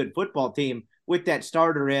damn good football team with that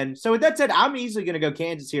starter in. So with that said, I'm easily going to go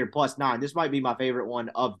Kansas here +9. This might be my favorite one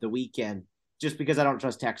of the weekend just because I don't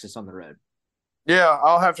trust Texas on the road. Yeah,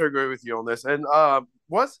 I'll have to agree with you on this. And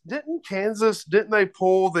didn't they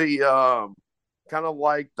pull the kind of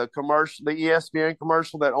like the commercial, the ESPN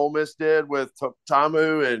commercial that Ole Miss did with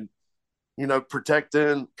Tamu and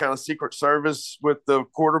protecting kind of Secret Service with the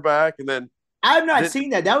quarterback, and then I've not seen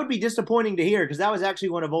that. That would be disappointing to hear because that was actually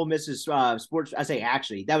one of Ole Miss's sports. I say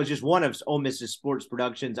actually, that was just one of Ole Miss's sports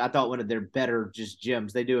productions. I thought one of their better just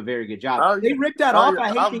gyms. They do a very good job. They ripped that off. Yeah.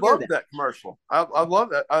 I love that commercial. I love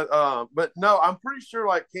that. But no, I'm pretty sure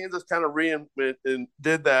like Kansas kind of reinvented and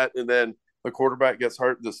did that, and then the quarterback gets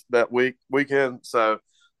hurt that weekend. So.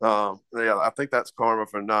 Yeah, I think that's karma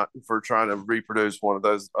for trying to reproduce one of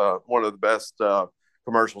the best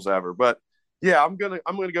commercials ever. But yeah, I'm gonna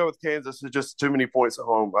go with Kansas. It's just too many points at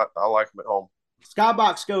home. I like them at home.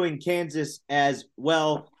 Skybox going Kansas as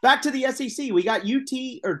well. Back to the SEC, we got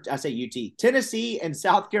Tennessee and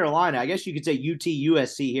South Carolina. I guess you could say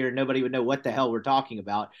UT-USC here. Nobody would know what the hell we're talking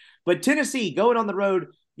about. But Tennessee going on the road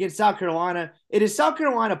against South Carolina. It is South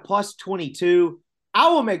Carolina +22. I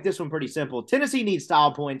will make this one pretty simple. Tennessee needs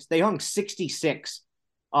style points. They hung 66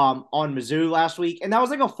 on Mizzou last week, and that was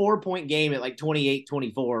like a 4-point game at like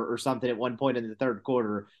 28-24 or something at one point in the third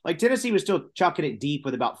quarter. Like Tennessee was still chucking it deep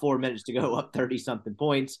with about 4 minutes to go, up 30-something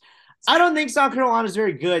points. I don't think South Carolina is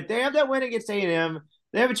very good. They have that win against A&M.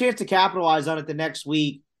 They have a chance to capitalize on it the next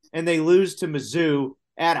week, and they lose to Mizzou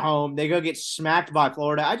at home. They go get smacked by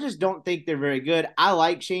Florida. I just don't think they're very good. I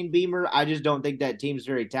like Shane Beamer. I just don't think that team's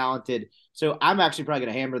very talented. So I'm actually probably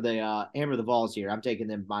going to hammer the Vols here. I'm taking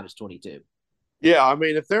them -22. Yeah, I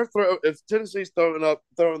mean, if Tennessee's throwing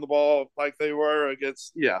the ball like they were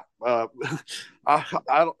against, I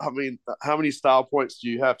mean, how many style points do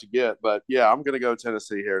you have to get? But yeah, I'm going to go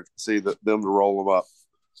Tennessee here to see them to roll them up.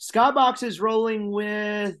 Skybox is rolling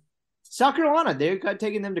with South Carolina. They're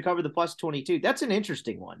taking them to cover the +22. That's an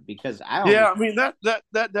interesting one because I mean that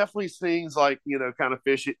definitely seems like kind of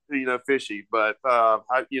fishy, but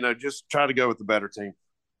just try to go with the better team.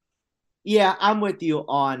 Yeah, I'm with you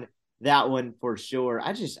on that one for sure.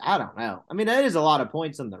 I don't know. I mean, that is a lot of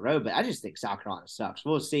points on the road, but I just think South Carolina sucks.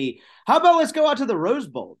 We'll see. How about let's go out to the Rose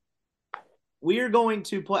Bowl? We are going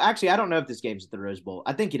to play. Actually, I don't know if this game's at the Rose Bowl.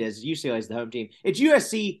 I think it is. UCLA is the home team. It's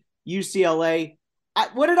USC, UCLA.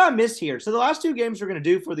 What did I miss here? So the last two games we're going to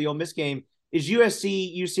do for the Ole Miss game is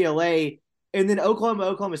USC, UCLA, and then Oklahoma,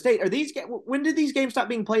 Oklahoma State. When did these games stop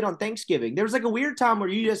being played on Thanksgiving? There was like a weird time where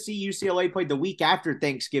USC, UCLA played the week after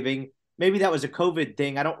Thanksgiving. Maybe that was a COVID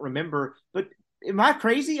thing. I don't remember. But am I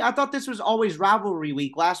crazy? I thought this was always rivalry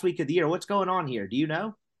week, last week of the year. What's going on here? Do you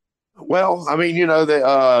know? Well, I mean,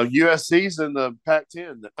 the USC's in the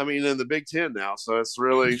Pac-10. I mean, in the Big Ten now, so it's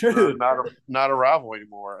really not a rivalry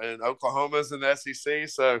anymore. And Oklahoma's in the SEC,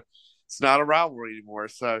 so it's not a rivalry anymore.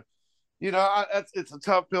 So, it's a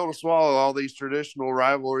tough pill to swallow. All these traditional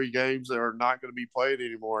rivalry games that are not going to be played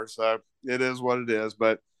anymore. So it is what it is.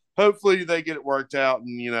 But hopefully they get it worked out,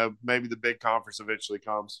 and maybe the big conference eventually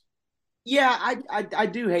comes. Yeah, I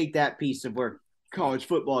do hate that piece of where college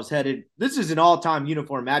football is headed. This is an all-time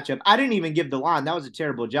uniform matchup. I didn't even give the line. That was a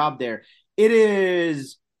terrible job there. It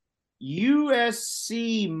is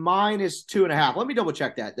USC minus 2.5. Let me double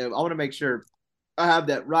check that, though. I want to make sure I have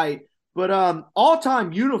that right. But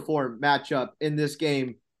all-time uniform matchup in this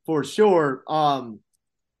game for sure.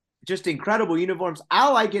 Just incredible uniforms. I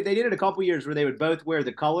like it. They did it a couple years where they would both wear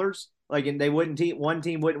the colors. And they one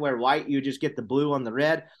team wouldn't wear white. You would just get the blue on the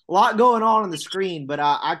red. A lot going on the screen, but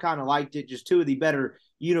I kind of liked it. Just two of the better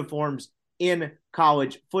uniforms in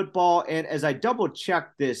college football. And as I double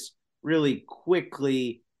check this really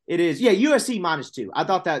quickly, it is, USC minus 2. I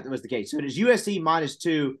thought that was the case. So it is USC minus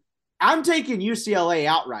 2. I'm taking UCLA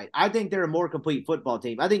outright. I think they're a more complete football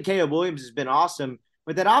team. I think Caleb Williams has been awesome,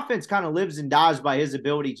 but that offense kind of lives and dies by his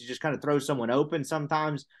ability to just kind of throw someone open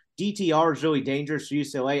sometimes. DTR is really dangerous for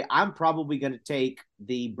UCLA. I'm probably going to take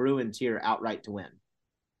the Bruins here outright to win.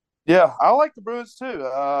 Yeah, I like the Bruins too.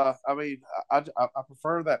 I mean, I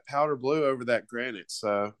prefer that powder blue over that granite.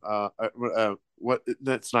 So, what?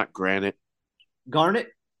 That's not granite. Garnet.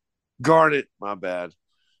 My bad.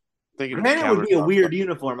 Granite would be a weird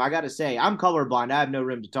uniform. I got to say, I'm colorblind. I have no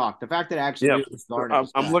room to talk. The fact that it actually is garnet.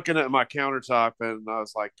 I'm looking at my countertop and I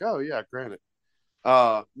was like, oh yeah, granite.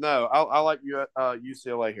 No, I like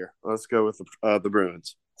UCLA here. Let's go with the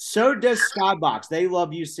Bruins. So does Skybox. They love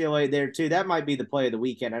UCLA there too. That might be the play of the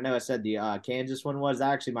weekend. I know I said the Kansas one was.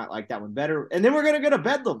 I actually might like that one better. And then we're going to go to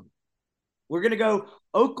Bedlam. We're going to go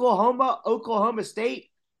Oklahoma State.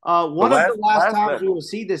 One of the last times we will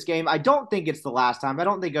see this game. I don't think it's the last time. I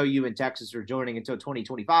don't think OU and Texas are joining until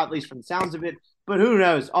 2025, at least from the sounds of it. But who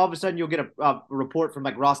knows? All of a sudden, you'll get a report from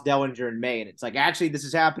like Ross Dellinger in May, and it's like, actually, this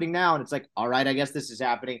is happening now. And it's like, all right, I guess this is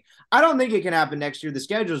happening. I don't think it can happen next year. The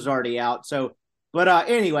schedule's already out. So, but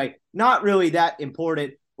anyway, not really that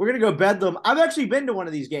important. We're going to go Bedlam. I've actually been to one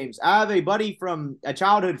of these games. I have a buddy from a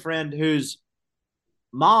childhood friend whose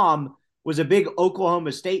mom was a big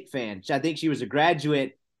Oklahoma State fan. I think she was a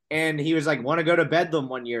graduate. And he was like, want to go to Bedlam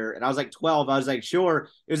one year? And I was like 12. I was like, sure.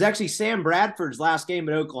 It was actually Sam Bradford's last game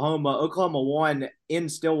at Oklahoma. Oklahoma won in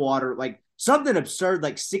Stillwater, like something absurd,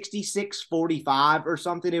 like 66-45 or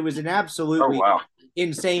something. It was an absolutely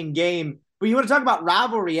insane game. But you want to talk about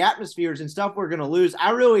rivalry atmospheres and stuff we're going to lose. I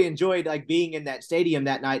really enjoyed like being in that stadium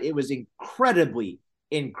that night. It was incredibly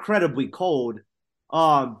cold.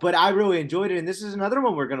 But I really enjoyed it. And this is another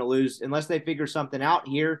one we're going to lose unless they figure something out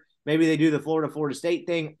here. Maybe they do the Florida State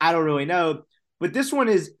thing. I don't really know. But this one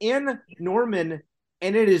is in Norman,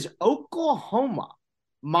 and it is Oklahoma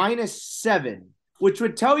minus 7, which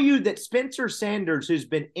would tell you that Spencer Sanders, who's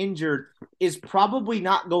been injured, is probably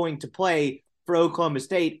not going to play for Oklahoma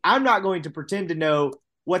State. I'm not going to pretend to know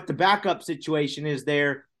what the backup situation is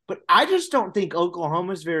there, but I just don't think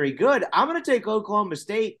Oklahoma's very good. I'm going to take Oklahoma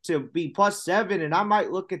State to be plus 7, and I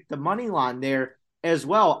might look at the money line there as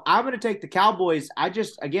well. I'm going to take the Cowboys. I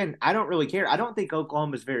don't really care. I don't think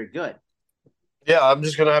Oklahoma's very good. Yeah, I'm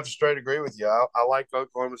just going to have to straight agree with you. I like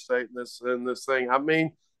Oklahoma State in this thing. I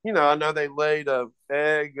mean, I know they laid an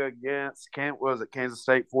egg against Kansas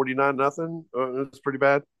State 49-0. It's pretty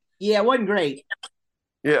bad. Yeah, it wasn't great.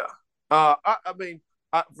 Yeah. I mean,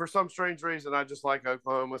 for some strange reason, I just like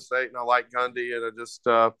Oklahoma State and I like Gundy,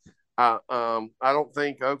 and I don't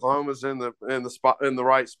think Oklahoma's in the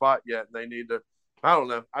right spot yet. And they need to. I don't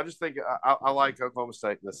know. I just think I like Oklahoma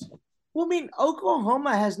State in this. Well, I mean,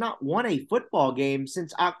 Oklahoma has not won a football game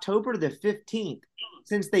since October the 15th,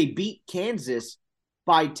 since they beat Kansas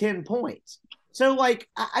by 10 points. So, like,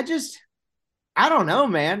 I don't know,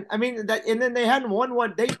 man. I mean, and then they hadn't won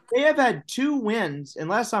one. They have had 2 wins,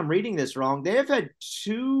 unless I'm reading this wrong. They have had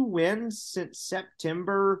 2 wins since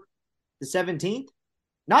September the 17th.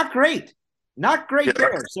 Not great. Not great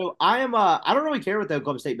there. So I don't really care what the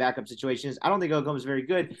Oklahoma State backup situation is. I don't think Oklahoma's very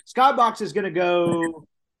good. Skybox is going to go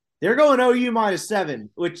 – they're going OU minus 7,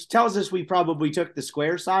 which tells us we probably took the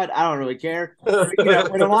square side. I don't really care.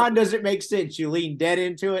 When a line doesn't make sense, you lean dead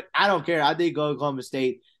into it. I don't care. I think Oklahoma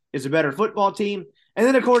State is a better football team. And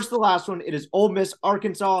then, of course, the last one, it is Ole Miss,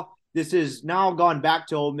 Arkansas. This is now gone back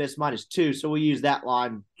to Ole Miss -2, so we'll use that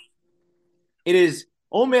line. It is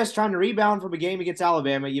Ole Miss trying to rebound from a game against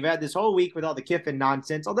Alabama. You've had this whole week with all the Kiffin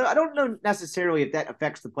nonsense, although I don't know necessarily if that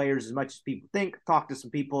affects the players as much as people think. Talk to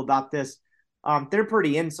some people about this. They're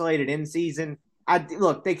pretty insulated in season.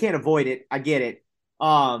 Look, they can't avoid it. I get it.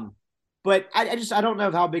 But I don't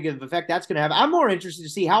know how big of an effect that's going to have. I'm more interested to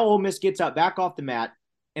see how Ole Miss gets up back off the mat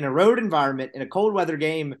in a road environment in a cold weather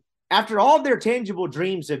game after all of their tangible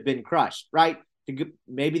dreams have been crushed, right?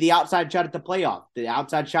 Maybe the outside shot at the playoff, the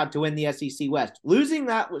outside shot to win the SEC West. Losing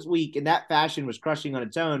that was weak in that fashion was crushing on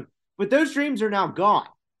its own, but those dreams are now gone.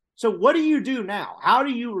 So what do you do now? How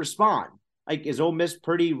do you respond? Like, is Ole Miss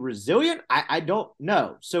pretty resilient? I don't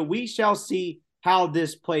know. So we shall see how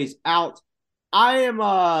this plays out. I am,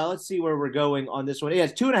 let's see where we're going on this one. Yeah,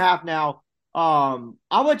 it's 2.5 now. I'll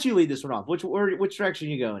let you lead this one off. Which direction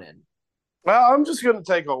are you going in? Well, I'm just going to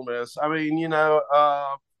take Ole Miss. I mean,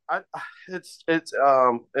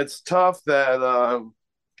 it's tough that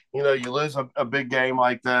you lose a big game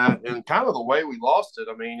like that, and kind of the way we lost it.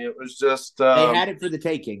 I mean, it was just they had it for the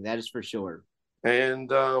taking. That is for sure.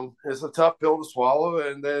 And it's a tough pill to swallow.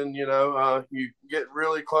 And then you get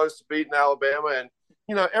really close to beating Alabama, and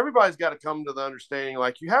everybody's got to come to the understanding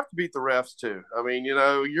like you have to beat the refs too. I mean,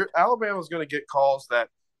 your Alabama's going to get calls that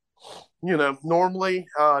normally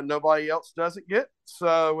nobody else doesn't get.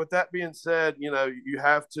 So with that being said, you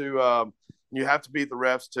have to beat the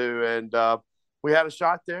refs too. And we had a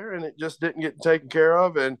shot there, and it just didn't get taken care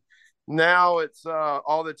of. And now it's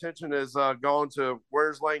all the attention is gone to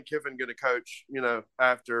where's Lane Kiffin going to coach,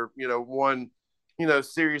 after, one,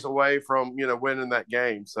 series away from, winning that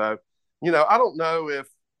game. So, I don't know if,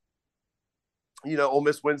 Ole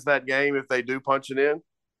Miss wins that game if they do punch it in.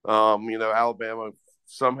 Alabama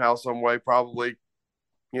somehow, some way, probably,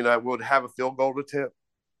 would have a field goal attempt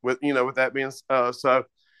with that being so.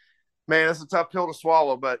 Man, it's a tough pill to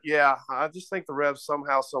swallow, but yeah, I just think the Revs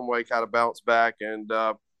somehow, some way, kind of bounce back, and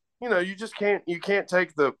you just can't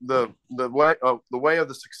take the way of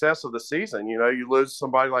the success of the season. You lose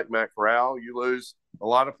somebody like Matt Corral, you lose a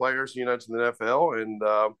lot of players, to the NFL, and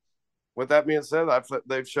with that being said,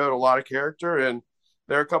 they've showed a lot of character, and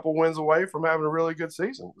they're a couple wins away from having a really good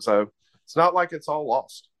season. So it's not like it's all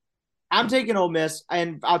lost. I'm taking Ole Miss,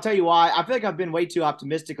 and I'll tell you why. I feel like I've been way too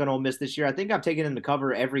optimistic on Ole Miss this year. I think I've taken them to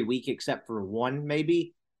cover every week except for one,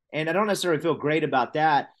 maybe, and I don't necessarily feel great about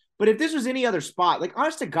that. But if this was any other spot, like,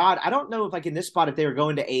 honest to God, I don't know if, like, in this spot, if they were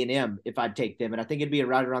going to A&M, if I'd take them, and I think it'd be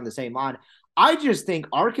right around the same line. I just think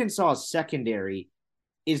Arkansas's secondary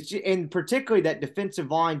is, and particularly that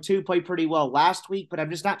defensive line too, played pretty well last week, but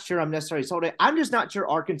I'm just not sure I'm necessarily sold it. I'm just not sure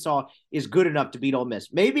Arkansas is good enough to beat Ole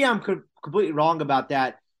Miss. Maybe I'm completely wrong about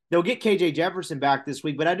that. They'll get KJ Jefferson back this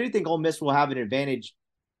week, but I do think Ole Miss will have an advantage,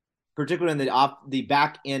 particularly in the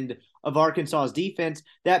back end of Arkansas's defense.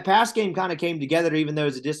 That pass game kind of came together, even though it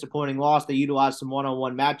was a disappointing loss. They utilized some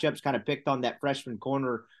one-on-one matchups, kind of picked on that freshman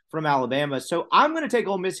corner from Alabama. So I'm going to take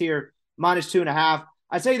Ole Miss here, -2.5.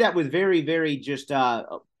 I say that with very, very just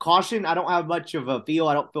caution. I don't have much of a feel.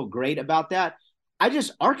 I don't feel great about that.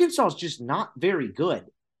 Arkansas is just not very good.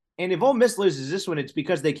 And if Ole Miss loses this one, it's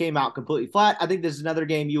because they came out completely flat. I think this is another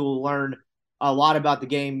game you will learn a lot about the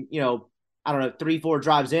game, 3-4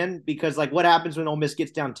 drives in, because, like, what happens when Ole Miss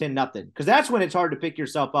gets down 10-0? Because that's when it's hard to pick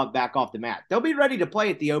yourself up back off the mat. They'll be ready to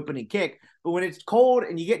play at the opening kick, but when it's cold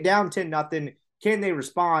and you get down 10-0, can they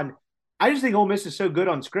respond? I just think Ole Miss is so good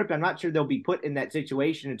on script. I'm not sure they'll be put in that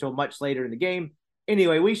situation until much later in the game.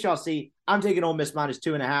 Anyway, we shall see. I'm taking Ole Miss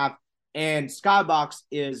 -2.5, and Skybox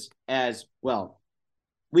is as well.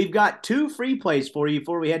 We've got 2 free plays for you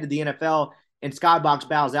before we head to the NFL, and Skybox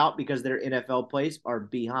bows out because their NFL plays are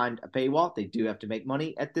behind a paywall. They do have to make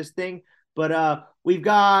money at this thing. But we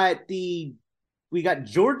got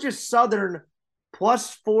Georgia Southern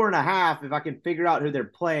 +4.5, if I can figure out who they're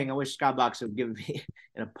playing. I wish Skybox would give me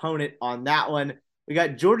an opponent on that one. We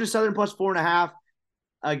got Georgia Southern +4.5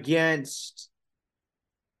 against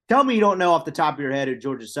 – tell me you don't know off the top of your head who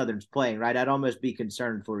Georgia Southern's playing, right? I'd almost be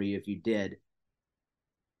concerned for you if you did.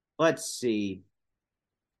 Let's see.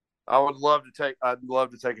 I'd love to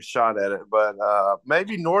take a shot at it, but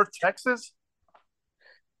maybe North Texas.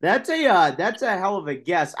 That's a hell of a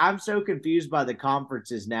guess. I'm so confused by the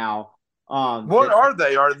conferences now. What are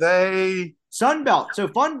they? Are they Sun Belt? So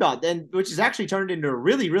Fun Belt, which has actually turned into a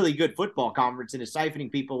really, really good football conference and is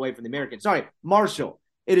siphoning people away from the Americans. Sorry, Marshall.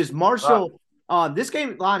 It is Marshall. This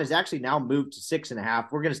game line is actually now moved to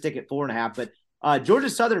 6.5. We're going to stick at 4.5, but Georgia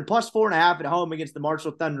Southern +4.5 at home against the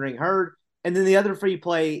Marshall Thundering Herd. And then the other free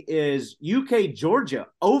play is UK Georgia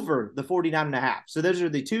over the 49.5. So those are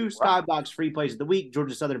the two Skybox free plays of the week.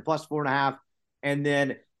 Georgia Southern plus 4.5, and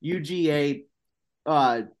then UGA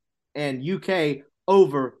and UK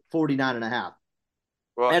over 49.5.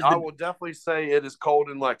 Well, I will definitely say it is cold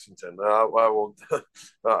in Lexington. I will.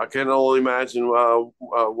 I can only imagine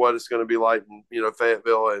what it's going to be like in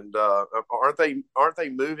Fayetteville. And aren't they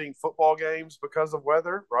moving football games because of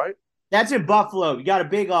weather? Right. That's in Buffalo. You got a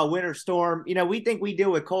big winter storm. We think we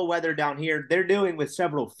deal with cold weather down here. They're dealing with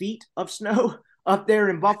several feet of snow up there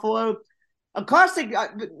in Buffalo. A classic,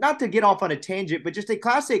 not to get off on a tangent, but just a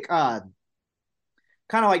classic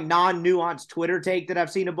kind of like non-nuanced Twitter take that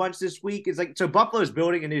I've seen a bunch this week. Is like, so Buffalo's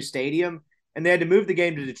building a new stadium, and they had to move the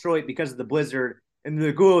game to Detroit because of the blizzard. And they're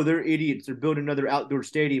like, oh, they're idiots. They're building another outdoor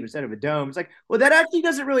stadium instead of a dome. It's like, well, that actually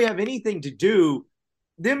doesn't really have anything to do.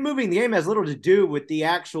 Them moving the game has little to do with the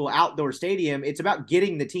actual outdoor stadium. It's about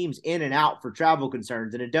getting the teams in and out for travel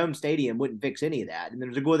concerns, and a dome stadium wouldn't fix any of that. And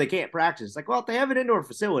there's a goal they can't practice. It's like, well, if they have an indoor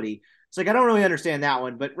facility, it's like, I don't really understand that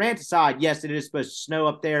one. But rant aside, yes, it is supposed to snow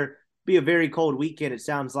up there. Be a very cold weekend, it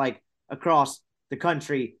sounds like, across the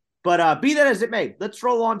country. But be that as it may, let's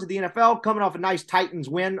roll on to the NFL. Coming off a nice Titans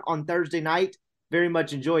win on Thursday night. Very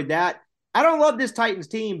much enjoyed that. I don't love this Titans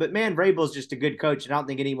team, but man, Vrabel's just a good coach, and I don't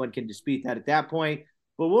think anyone can dispute that at that point.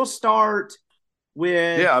 But we'll start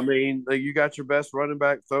with... Yeah, I mean, you got your best running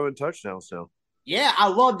back throwing touchdowns now. Yeah, I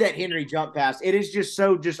love that Henry jump pass. It is just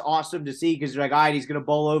awesome to see, because you're like, all right, he's going to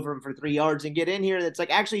bowl over him for 3 yards and get in here. That's like,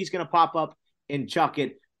 actually, he's going to pop up and chuck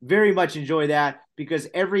it. Very much enjoy that, because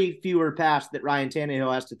every fewer pass that Ryan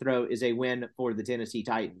Tannehill has to throw is a win for the Tennessee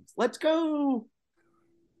Titans. Let's go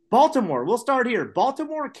Baltimore. We'll start here.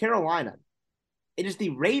 Baltimore, Carolina. It is the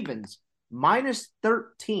Ravens minus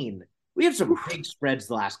 13. We have some big spreads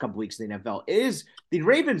the last couple weeks in the NFL. It is the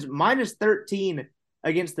Ravens minus 13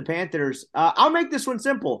 against the Panthers. I'll make this one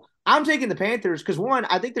simple. I'm taking the Panthers because, one,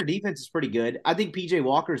 I think their defense is pretty good. I think P.J.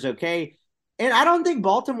 Walker is okay. And I don't think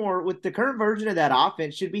Baltimore, with the current version of that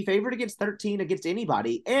offense, should be favored against 13 against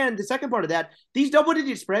anybody. And the second part of that, these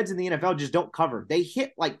double-digit spreads in the NFL just don't cover. They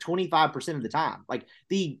hit like 25% of the time. Like,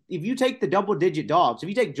 if you take the double-digit dogs, if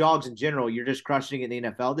you take dogs in general, you're just crushing it in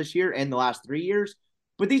the NFL this year and the last 3 years.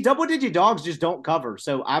 But these double-digit dogs just don't cover.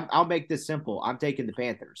 So I'll make this simple. I'm taking the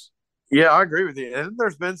Panthers. Yeah, I agree with you. And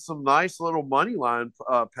there's been some nice little money line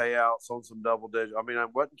payouts on some double-digit. I mean,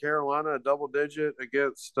 wasn't Carolina a double-digit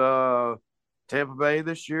against Tampa Bay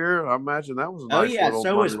this year? I imagine that was a nice little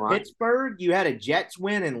so was line. Pittsburgh. You had a Jets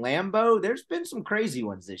win in Lambeau. There's been some crazy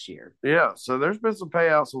ones this year. Yeah, so there's been some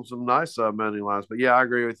payouts on some nice money lines. But, yeah, I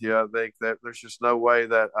agree with you. I think that there's just no way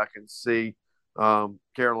that I can see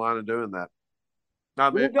Carolina doing that.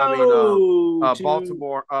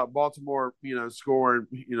 Baltimore, scoring,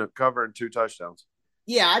 covering 2 touchdowns.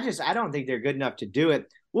 Yeah, I don't think they're good enough to do it.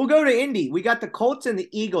 We'll go to Indy. We got the Colts and the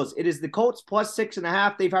Eagles. It is the Colts plus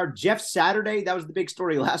 6.5. They've hired Jeff Saturday. That was the big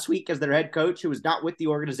story last week as their head coach, who was not with the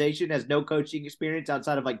organization, has no coaching experience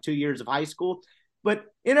outside of like 2 years of high school. But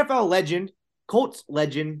NFL legend, Colts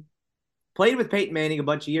legend, played with Peyton Manning a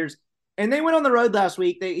bunch of years. And they went on the road last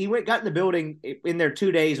week. He got in the building in their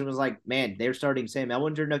 2 days and was like, man, they're starting Sam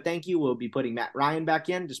Ellinger. No, thank you. We'll be putting Matt Ryan back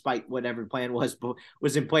in, despite whatever plan was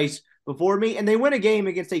in place before me. And they win a game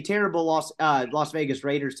against a terrible Las Vegas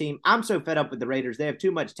Raiders team. I'm so fed up with the Raiders. They have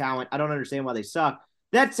too much talent. I don't understand why they suck.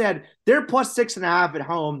 That said, they're plus 6.5 at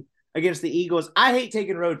home against the Eagles. I hate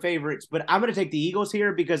taking road favorites, but I'm going to take the Eagles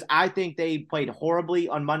here because I think they played horribly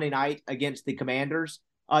on Monday night against the Commanders.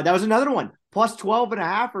 That was another one, plus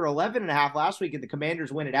 12.5 or 11.5 last week, and the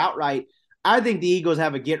Commanders win it outright. I think the Eagles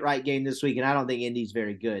have a get-right game this week, and I don't think Indy's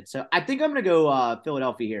very good. So I think I'm going to go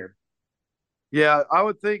Philadelphia here. Yeah, I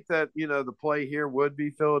would think that, the play here would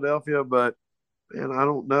be Philadelphia, but, man, I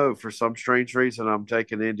don't know. For some strange reason, I'm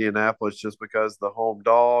taking Indianapolis just because the home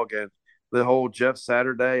dog and the whole Jeff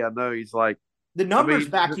Saturday. I know he's like – the numbers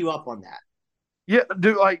back you up on that. Yeah,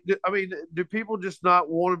 do people just not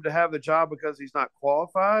want him to have the job because he's not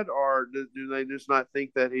qualified, or do they just not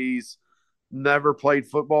think that he's never played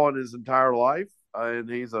football in his entire life and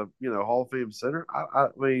he's a Hall of Fame center? I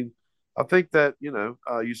mean, I think that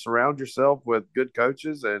you surround yourself with good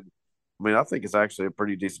coaches, and I think it's actually a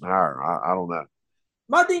pretty decent hire. I don't know.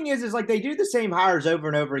 My thing is like they do the same hires over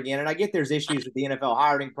and over again, and I get there's issues with the NFL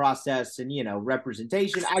hiring process and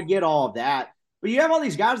representation. I get all of that. But you have all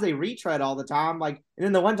these guys, they retread all the time. And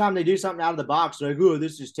then the one time they do something out of the box, they're like, oh,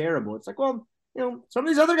 this is terrible. It's like, well, some of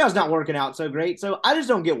these other guys not working out so great. So I just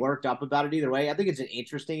don't get worked up about it either way. I think it's an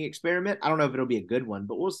interesting experiment. I don't know if it'll be a good one,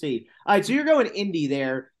 but we'll see. All right, so you're going Indy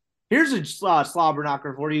there. Here's a slobber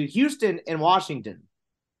knocker for you. Houston and Washington.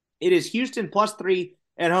 It is Houston plus 3.5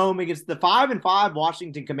 at home against the 5-5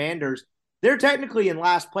 Washington Commanders. They're technically in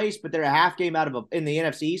last place, but they're a half game out of in the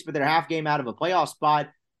NFC East, but they're a half game out of a playoff spot.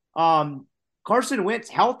 Carson Wentz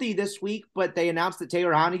healthy this week, but they announced that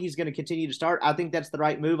Taylor Heinicke is going to continue to start. I think that's the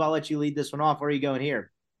right move. I'll let you lead this one off. Where are you going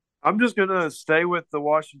here? I'm just going to stay with the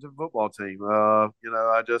Washington football team.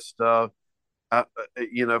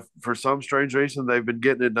 For some strange reason, they've been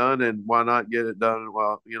getting it done, and why not get it done?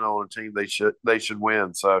 Well, on a team they should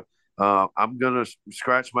win. So I'm going to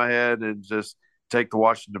scratch my head and just take the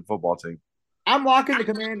Washington football team. I'm locking the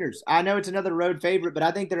Commanders. I know it's another road favorite, but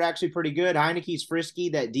I think they're actually pretty good. Heinicke's frisky.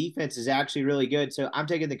 That defense is actually really good. So I'm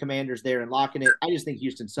taking the Commanders there and locking it. I just think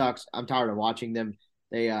Houston sucks. I'm tired of watching them.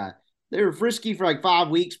 They were frisky for like 5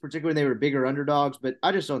 weeks, particularly when they were bigger underdogs, but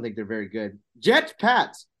I just don't think they're very good. Jets,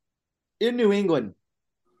 Pats in New England.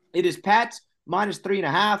 It is Pats minus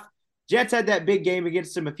 3.5. Jets had that big game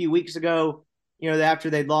against them a few weeks ago. After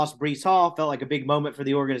they'd lost Breece Hall, felt like a big moment for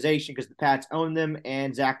the organization because the Pats owned them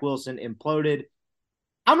and Zach Wilson imploded.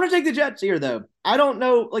 I'm going to take the Jets here, though. I don't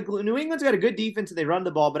know. Like, New England's got a good defense and they run the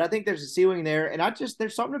ball, but I think there's a ceiling there. And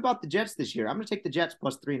there's something about the Jets this year. I'm going to take the Jets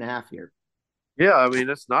plus 3.5 here. Yeah, I mean,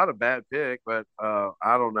 it's not a bad pick, but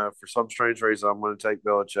I don't know. For some strange reason, I'm going to take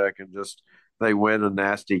Belichick and they win a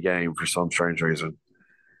nasty game for some strange reason.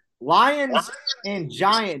 Lions and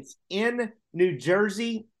Giants in New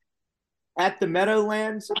Jersey at the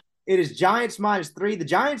Meadowlands. It is Giants minus 3. The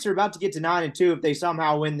Giants are about to get to 9-2 if they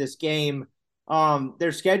somehow win this game.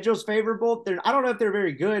 Their schedule's favorable. I don't know if they're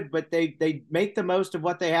very good, but they make the most of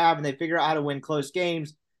what they have and they figure out how to win close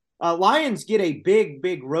games. Lions get a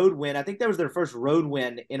big road win. I think that was their first road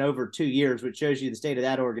win in over 2 years, which shows you the state of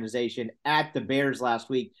that organization at the Bears last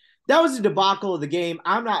week. That was a debacle of the game.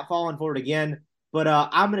 I'm not falling for it again. But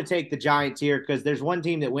I'm going to take the Giants here because there's one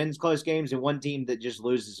team that wins close games and one team that just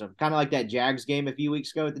loses them. Kind of like that Jags game a few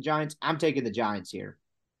weeks ago with the Giants. I'm taking the Giants here.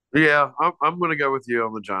 Yeah, I'm going to go with you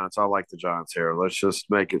on the Giants. I like the Giants here. Let's just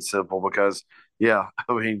make it simple because, yeah,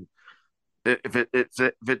 I mean, if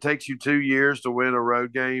it takes you 2 years to win a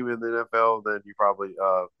road game in the NFL, then you probably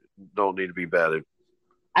don't need to be betting.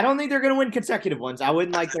 I don't think they're going to win consecutive ones. I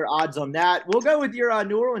wouldn't like their odds on that. We'll go with your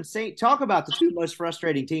New Orleans Saints. Talk about the two most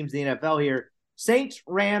frustrating teams in the NFL here. Saints,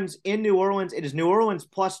 Rams in New Orleans. It is New Orleans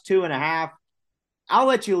plus 2.5. I'll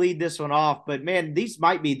let you lead this one off, but man, these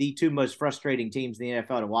might be the two most frustrating teams in the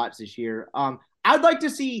NFL to watch this year. I'd like to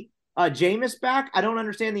see Jameis back. I don't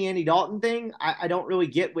understand the Andy Dalton thing. I don't really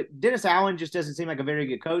get what Dennis Allen just doesn't seem like a very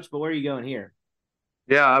good coach, but where are you going here?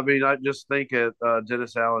 Yeah, I mean, I just think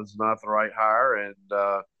Dennis Allen's not the right hire, and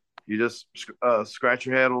you just scratch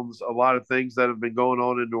your head on a lot of things that have been going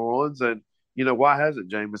on in New Orleans, and why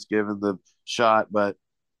hasn't Jameis given the shot? But,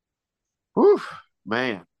 whew,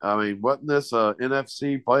 man, I mean, wasn't this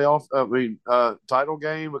NFC playoff? Title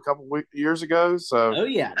game a couple years ago? So, oh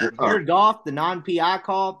yeah, Jared Goff, the non-PI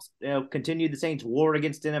call, continued the Saints' war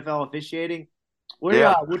against NFL officiating. Which way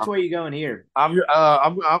are you going here? I'll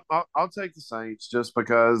take the Saints just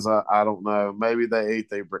because I don't know. Maybe they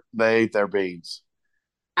ate their beans.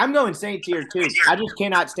 I'm going Saints here too. I just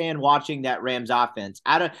cannot stand watching that Rams offense.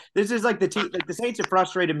 This is like the Saints have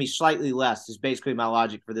frustrated me slightly less. Is basically my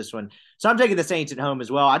logic for this one. So I'm taking the Saints at home as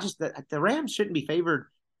well. The Rams shouldn't be favored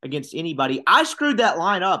against anybody. I screwed that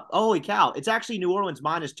line up. Holy cow! It's actually New Orleans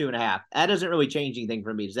minus 2.5. That doesn't really change anything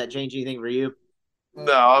for me. Does that change anything for you?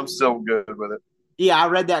 No, I'm still good with it. Yeah, I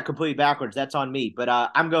read that completely backwards. That's on me. But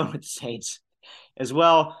I'm going with the Saints as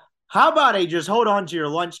well. How about just hold on to your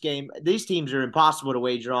lunch game? These teams are impossible to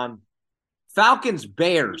wager on. Falcons,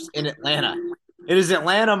 Bears in Atlanta. It is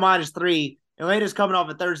Atlanta minus 3. Atlanta's coming off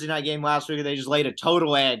a Thursday night game last week, and they just laid a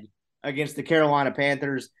total egg against the Carolina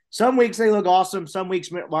Panthers. Some weeks they look awesome. Some weeks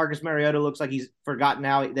Marcus Mariota looks like he's forgotten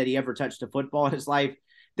now that he ever touched a football in his life.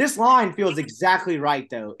 This line feels exactly right,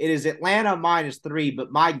 though. It is Atlanta minus 3,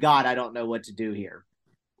 but my God, I don't know what to do here.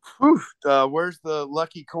 Whew, where's the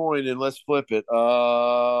lucky coin? And let's flip it.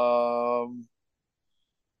 I'll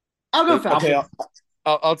go Falcons. Okay,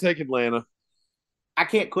 I'll take Atlanta. I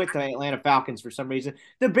can't quit the Atlanta Falcons for some reason.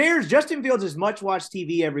 The Bears, Justin Fields is much watched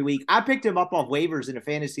TV every week. I picked him up off waivers in a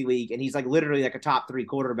fantasy league, and he's literally like a top 3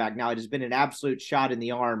 quarterback now. It has been an absolute shot in the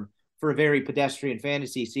arm for a very pedestrian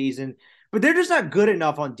fantasy season. But they're just not good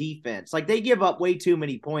enough on defense. They give up way too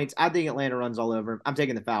many points. I think Atlanta runs all over them. I'm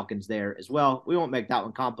taking the Falcons there as well. We won't make that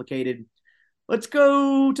one complicated. Let's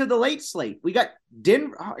go to the late slate. We got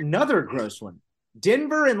Denver, another gross one.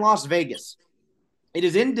 Denver and Las Vegas. It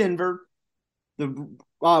is in Denver. The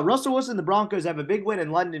Russell Wilson and the Broncos have a big win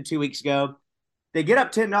in London 2 weeks ago. They get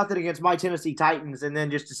up 10-0 against my Tennessee Titans and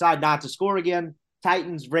then just decide not to score again.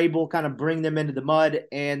 Titans, Vrabel kind of bring them into the mud,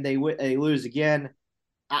 and they lose again.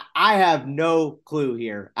 I have no clue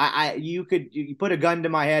here. You put a gun to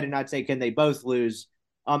my head and I'd say, can they both lose?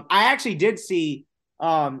 I actually did see,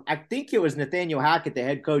 I think it was Nathaniel Hackett, the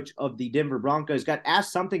head coach of the Denver Broncos, got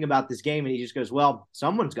asked something about this game, and he just goes, well,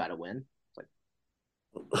 someone's got to win. Like,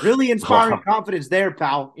 really inspiring confidence there,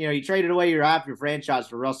 pal. You know, you traded away half your franchise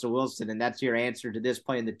for Russell Wilson, and that's your answer to this,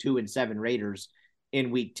 playing the 2-7 Raiders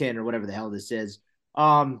in week 10 or whatever the hell this is.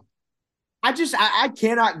 I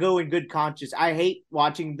cannot go in good conscience. I hate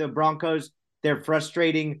watching the Broncos. They're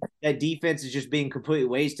frustrating. That defense is just being completely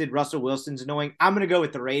wasted. Russell Wilson's annoying. I'm going to go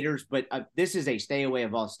with the Raiders, but this is a stay away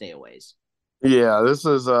of all stayaways. Yeah, this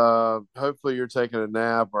is hopefully you're taking a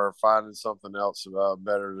nap or finding something else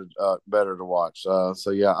better to watch.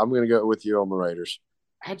 So yeah, I'm going to go with you on the Raiders.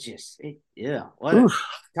 Talk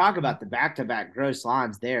about the back-to-back gross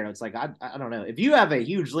lines there. It's like, I don't know. If you have a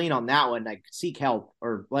huge lean on that one, like, seek help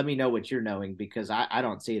or let me know what you're knowing, because I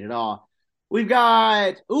don't see it at all. We've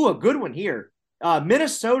got, a good one here.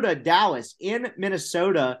 Minnesota, Dallas in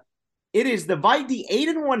Minnesota. It is the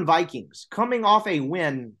 8-1 Vikings coming off a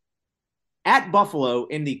win at Buffalo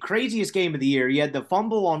in the craziest game of the year. You had the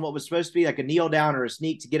fumble on what was supposed to be like a kneel down or a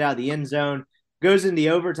sneak to get out of the end zone. Goes into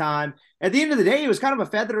overtime. At the end of the day, it was kind of a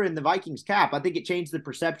feather in the Vikings' cap. I think it changed the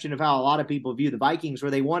perception of how a lot of people view the Vikings, where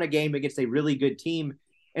they won a game against a really good team,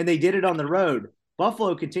 and they did it on the road.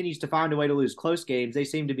 Buffalo continues to find a way to lose close games. They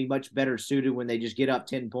seem to be much better suited when they just get up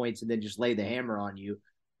 10 points and then just lay the hammer on you.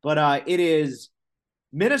 But it is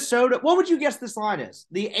Minnesota. What would you guess this line is?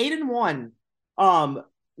 The 8-1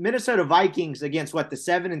 Minnesota Vikings against the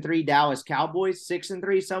 7-3 Dallas Cowboys,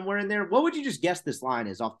 6-3, somewhere in there. What would you just guess this line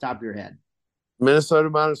is off the top of your head? Minnesota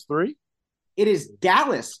 -3? It is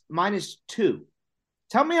Dallas -2.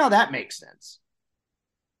 Tell me how that makes sense.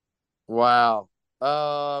 Wow.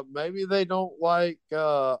 Maybe they don't like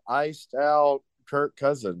iced out Kirk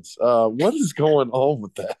Cousins. What is going on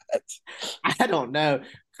with that? I don't know.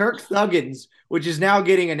 Kirk Thuggins, which is now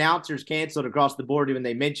getting announcers canceled across the board when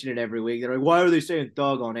they mention it every week. They're like, why are they saying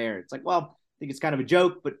thug on air? It's like, well, I think it's kind of a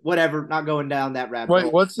joke, but whatever. Not going down that rabbit hole.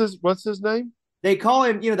 Wait, what's his name? They call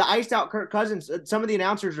him, the iced out Kirk Cousins. Some of the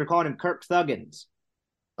announcers are calling him Kirk Thuggins.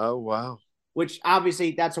 Oh, wow. Which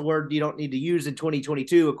obviously that's a word you don't need to use in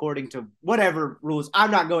 2022 according to whatever rules. I'm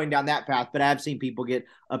not going down that path, but I've seen people get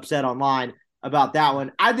upset online about that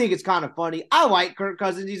one. I think it's kind of funny. I like Kirk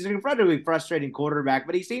Cousins. He's an incredibly frustrating quarterback,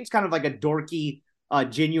 but he seems kind of like a dorky,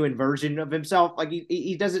 genuine version of himself. Like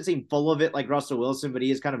he doesn't seem full of it like Russell Wilson, but he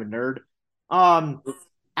is kind of a nerd.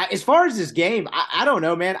 As far as this game, I don't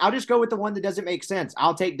know, man. I'll just go with the one that doesn't make sense.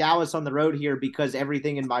 I'll take Dallas on the road here because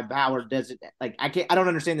everything in my power doesn't I don't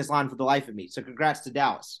understand this line for the life of me. So congrats to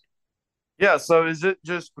Dallas. Yeah. So is it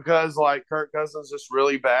just because like Kirk Cousins is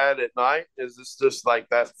really bad at night? Is this just like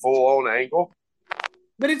that full on angle?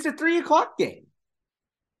 But it's a 3:00 game.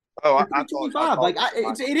 Oh,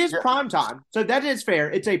 it is prime time. So that is fair.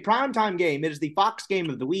 It's a prime time game. It is the Fox game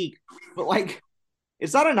of the week, but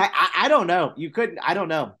it's not a night. I don't know. I don't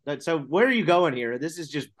know. So where are you going here? This is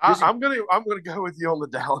just. I'm gonna go with you on the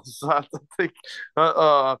Dallas side. I think.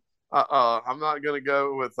 I'm not gonna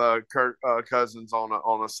go with Kirk Cousins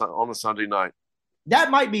on a Sunday night. That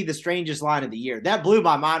might be the strangest line of the year. That blew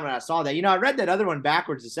my mind when I saw that. I read that other one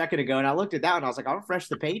backwards a second ago, and I looked at that one. And I was like, I'll refresh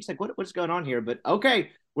the page. Like, what's going on here? But okay,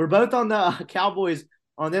 we're both on the Cowboys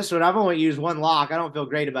on this one. I've only used one lock. I don't feel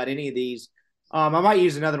great about any of these. I might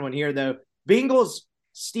use another one here though. Bengals.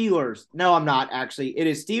 Steelers. No, I'm not actually. It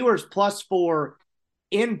is Steelers +4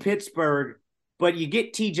 in Pittsburgh, but you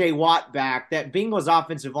get TJ Watt back. That Bengals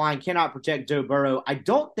offensive line cannot protect Joe Burrow. I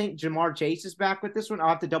don't think Jamar Chase is back with this one. I'll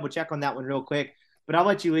have to double check on that one real quick, but I'll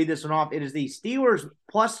let you lead this one off. It is the Steelers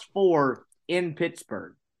 +4 in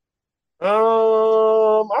Pittsburgh.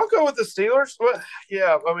 I'll go with the Steelers. Well,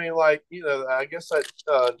 yeah, I mean, I guess that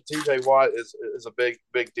TJ Watt is a big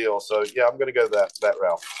deal. So yeah, I'm going to go that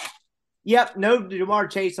route. Yep, no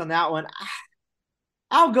Jamar Chase on that one.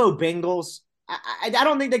 I'll go Bengals. I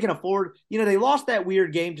don't think they can afford. They lost that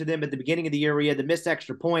weird game to them at the beginning of the year where you had the missed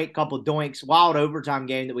extra point, couple of doinks, wild overtime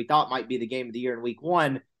game that we thought might be the game of the year in week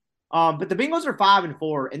 1. But the Bengals are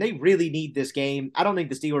 5-4, and they really need this game. I don't think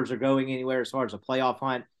the Steelers are going anywhere as far as a playoff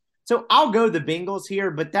hunt. So I'll go the Bengals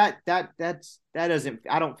here, but that doesn't.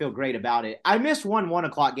 I don't feel great about it. I missed 1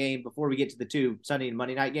 o'clock game before we get to the 2 Sunday and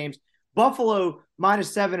Monday night games. Buffalo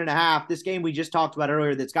 -7.5. This game we just talked about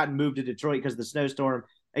earlier that's gotten moved to Detroit because of the snowstorm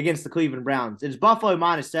against the Cleveland Browns. It's Buffalo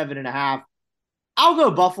 -7.5. I'll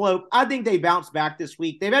go Buffalo. I think they bounce back this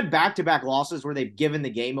week. They've had back-to-back losses where they've given the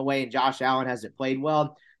game away and Josh Allen hasn't played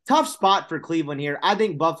well. Tough spot for Cleveland here. I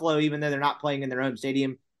think Buffalo, even though they're not playing in their home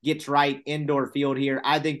stadium, gets right indoor field here.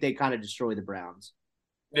 I think they kind of destroy the Browns.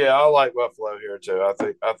 Yeah, I like Buffalo here too.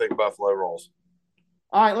 I think Buffalo rolls.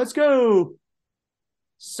 All right, let's go.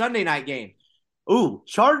 Sunday night game. Ooh,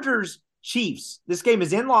 Chargers Chiefs. This game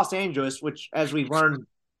is in Los Angeles, which, as we've learned,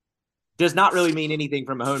 does not really mean anything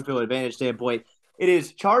from a home field advantage standpoint. It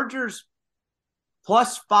is Chargers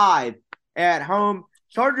 +5 at home.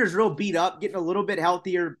 Chargers real beat up, getting a little bit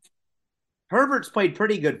healthier. Herbert's played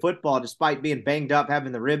pretty good football despite being banged up,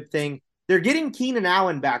 having the rib thing. They're getting Keenan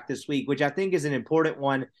Allen back this week, which I think is an important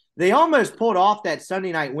one. They almost pulled off that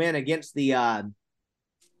Sunday night win against the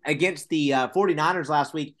 49ers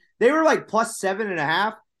last week. They were like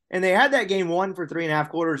 +7.5, and they had that game won for 3.5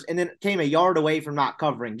 quarters, and then came a yard away from not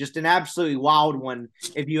covering. Just an absolutely wild one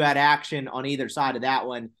if you had action on either side of that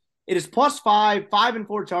one. It is +5,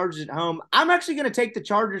 5-4 Chargers at home. I'm actually going to take the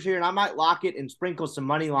Chargers here, and I might lock it and sprinkle some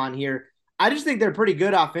money line here. I just think they're pretty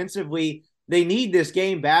good offensively. They need this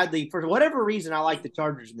game badly. For whatever reason, I like the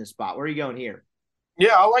Chargers in this spot. Where are you going here?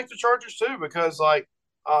 Yeah, I like the Chargers too because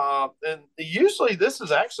and usually this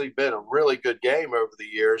has actually been a really good game over the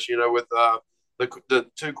years, with the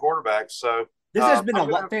two quarterbacks. So this has been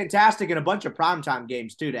fantastic and a bunch of primetime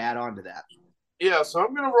games too to add on to that. Yeah, so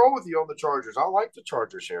I'm going to roll with you on the Chargers. I like the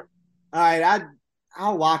Chargers here. All right,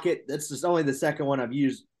 I'll lock it. This is only the second one I've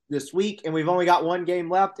used this week, and we've only got one game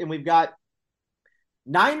left, and we've got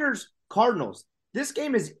Niners-Cardinals. This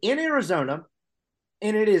game is in Arizona,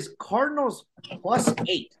 and it is Cardinals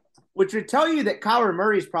 +8, which would tell you that Kyler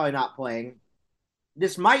Murray is probably not playing.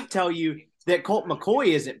 This might tell you that Colt McCoy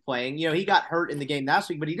isn't playing. He got hurt in the game last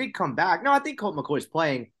week, but he did come back. No, I think Colt McCoy's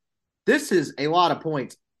playing. This is a lot of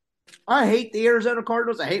points. I hate the Arizona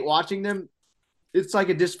Cardinals. I hate watching them. It's like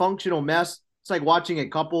a dysfunctional mess. It's like watching a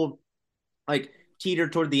couple teeter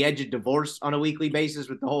toward the edge of divorce on a weekly basis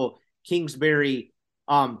with the whole Kingsbury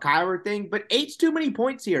Kyler thing. But 8's too many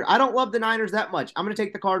points here. I don't love the Niners that much. I'm going to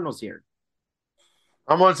take the Cardinals here.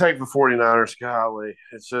 I'm going to take the 49ers. Golly,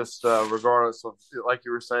 it's just regardless of, like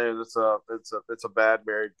you were saying, it's a bad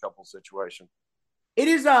married couple situation. It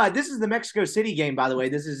is. This is the Mexico City game, by the way.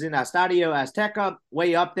 This is in Estadio Azteca,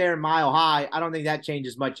 way up there, Mile High. I don't think that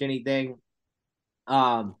changes much anything.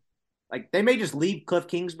 They may just leave Cliff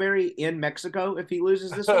Kingsbury in Mexico if he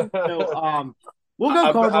loses this one. So, we'll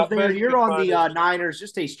go Cardinals there. You're on the Niners.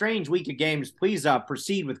 Just a strange week of games. Please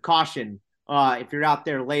proceed with caution if you're out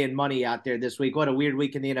there laying money out there this week. What a weird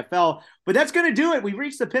week in the NFL. But that's going to do it. We've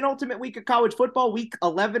reached the penultimate week of college football, week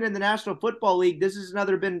 11 in the National Football League. This has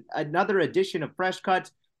been another edition of Fresh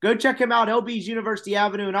Cuts. Go check him out, LB's University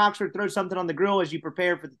Avenue in Oxford. Throw something on the grill as you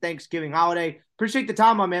prepare for the Thanksgiving holiday. Appreciate the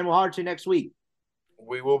time, my man. We'll holler at you next week.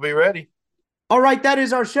 We will be ready. All right, that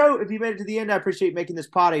is our show. If you made it to the end, I appreciate making this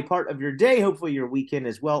pod a part of your day. Hopefully your weekend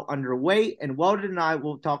is well underway. And Weldon and I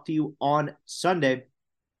will talk to you on Sunday.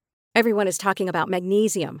 Everyone is talking about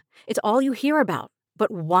magnesium. It's all you hear about. But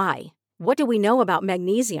why? What do we know about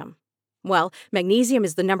magnesium? Well, magnesium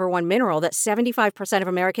is the #1 mineral that 75% of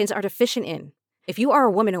Americans are deficient in. If you are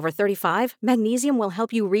a woman over 35, magnesium will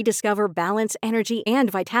help you rediscover balance, energy, and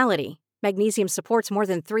vitality. Magnesium supports more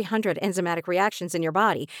than 300 enzymatic reactions in your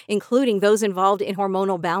body, including those involved in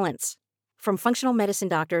hormonal balance. From functional medicine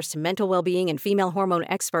doctors to mental well-being and female hormone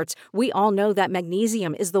experts, we all know that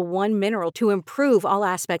magnesium is the one mineral to improve all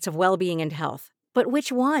aspects of well-being and health. But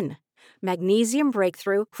which one? Magnesium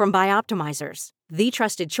Breakthrough from Bioptimizers, the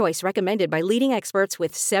trusted choice recommended by leading experts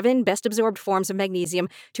with 7 best-absorbed forms of magnesium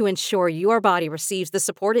to ensure your body receives the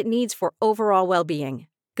support it needs for overall well-being.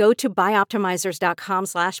 Go to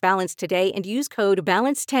bioptimizers.com/balance today and use code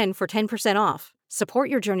BALANCE10 for 10% off. Support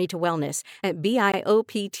your journey to wellness at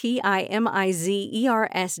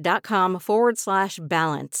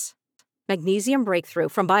bioptimizers.com/balance. Magnesium Breakthrough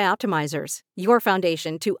from Bioptimizers, your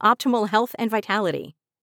foundation to optimal health and vitality.